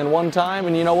medal stand one time,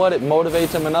 and you know what? It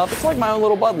motivates him enough. It's like my own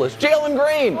little bud list. Jalen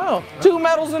Green, 2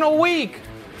 medals in a week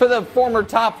for the former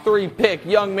top 3 pick,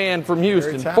 young man from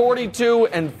Houston. 42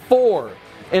 and 4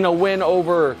 in a win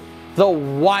over the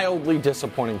wildly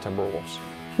disappointing Timberwolves.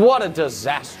 What a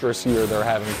disastrous year they're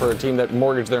having for a team that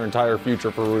mortgaged their entire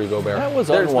future for Rudy Gobert. That was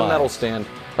There's unwise. the medal stand.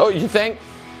 Oh, you think?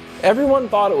 Everyone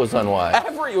thought it was unwise.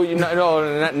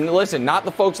 Listen, not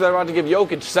the folks that are about to give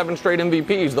Jokic 7 straight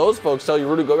MVPs. Those folks tell you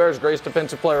Rudy Gobert is the greatest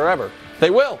defensive player ever. They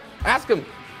will. Ask him.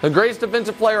 The greatest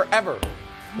defensive player ever.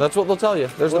 That's what they'll tell you.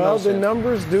 There's the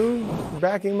numbers do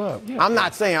back him up. Yeah. I'm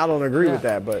not saying I don't agree with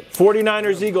that, but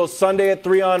 49ers Eagles Sunday at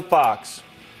 3 on Fox.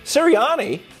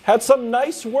 Sirianni had some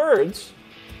nice words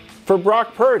for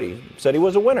Brock Purdy. Said he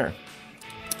was a winner.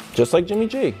 Just like Jimmy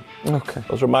G. Okay.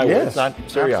 Those were my words, not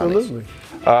Sirianni's. Absolutely.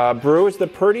 Brew, is the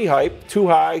Purdy hype too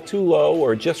high, too low,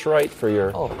 or just right for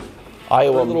your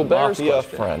Iowa little Bears Mafia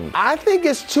question. friend? I think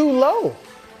it's too low.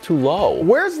 Too low?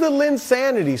 Where's the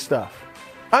Linsanity stuff?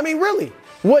 I mean, really,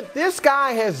 what this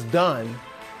guy has done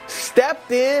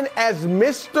stepped in as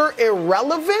Mr.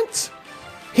 Irrelevant.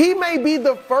 He may be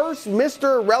the first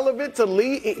Mr. Irrelevant to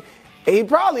lead. He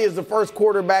probably is the first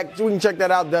quarterback, we can check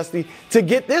that out, Dusty, to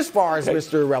get this far as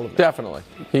Mr. Irrelevant. Definitely.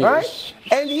 Right?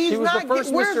 And he was the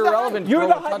first Mr. Irrelevant to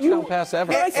throw a touchdown pass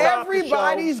ever.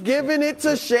 Everybody's giving it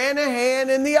to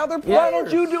Shanahan and the other players. Why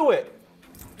don't you do it?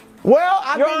 Well,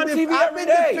 I've TV been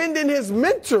defending his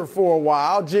mentor for a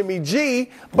while, Jimmy G,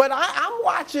 but I'm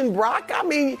watching Brock. I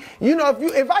mean, you know,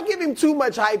 if I give him too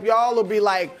much hype, y'all will be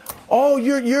like, oh,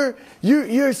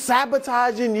 you're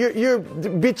sabotaging, you're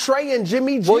betraying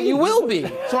Jimmy G. Well, you will be.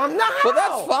 So I'm not. Well,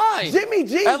 that's fine. Jimmy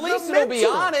G's at least the it'll mentor. be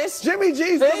honest. Jimmy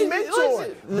G's the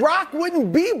mentor. Brock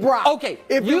wouldn't be Brock. Okay,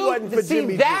 if it wasn't for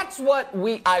Jimmy G. That's what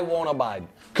I won't abide,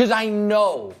 because I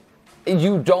know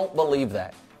you don't believe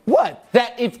that. What?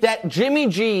 That Jimmy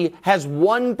G has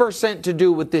 1% to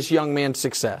do with this young man's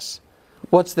success.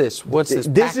 What's this?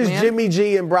 This is Jimmy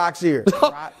G in Brock's ear.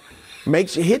 Make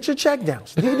sure hit your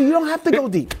checkdowns. You don't have to go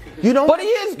deep. You don't. But he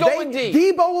is going deep.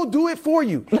 Debo will do it for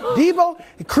you. Debo,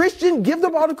 Christian, give the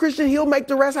ball to Christian. He'll make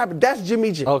the rest happen. That's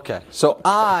Jimmy G. Okay, so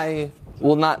I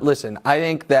will not listen. I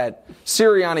think that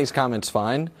Sirianni's comment's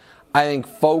fine. I think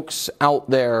folks out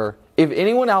there, if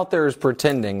anyone out there is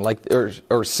pretending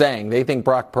or saying they think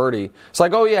Brock Purdy, it's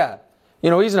like, oh yeah,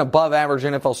 he's an above average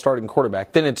NFL starting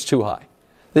quarterback, then it's too high.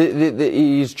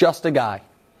 He's just a guy.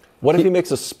 What if he makes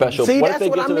a special? See, what that's if they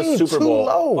what get to I mean, the Super too Bowl?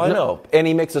 low. I know, and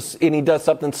he does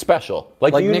something special,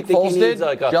 like you Nick think Foles he needs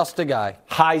did. Just a guy.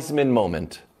 Heisman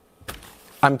moment.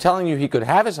 I'm telling you, he could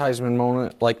have his Heisman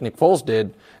moment like Nick Foles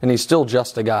did, and he's still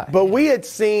just a guy. But we had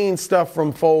seen stuff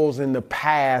from Foles in the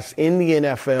past in the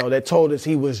NFL that told us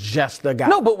he was just a guy.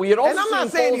 No, but we had also and I'm seen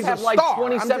not Foles he's have a like star.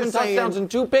 27 touchdowns and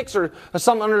 2 picks or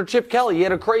something under Chip Kelly. He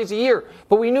had a crazy year,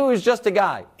 but we knew he was just a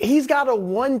guy. He's got a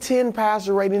 110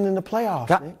 passer rating in the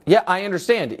playoffs. Nick. Yeah, I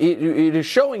understand. It is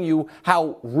showing you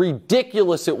how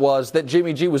ridiculous it was that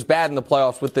Jimmy G was bad in the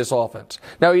playoffs with this offense.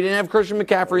 Now, he didn't have Christian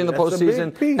McCaffrey in the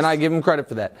postseason, and I give him credit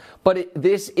for that. But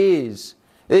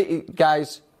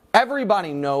guys,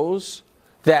 everybody knows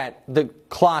that the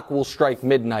clock will strike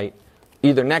midnight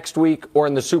either next week or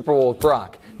in the Super Bowl with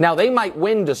Brock. Now, they might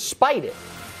win despite it,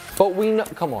 but we know.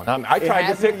 Come on. I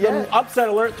tried to pick them upset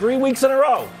alert 3 weeks in a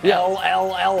row. Yeah.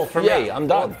 LLL for me. I'm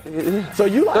done. So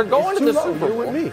you like they're going to the Super Bowl. Bowl. You're with me.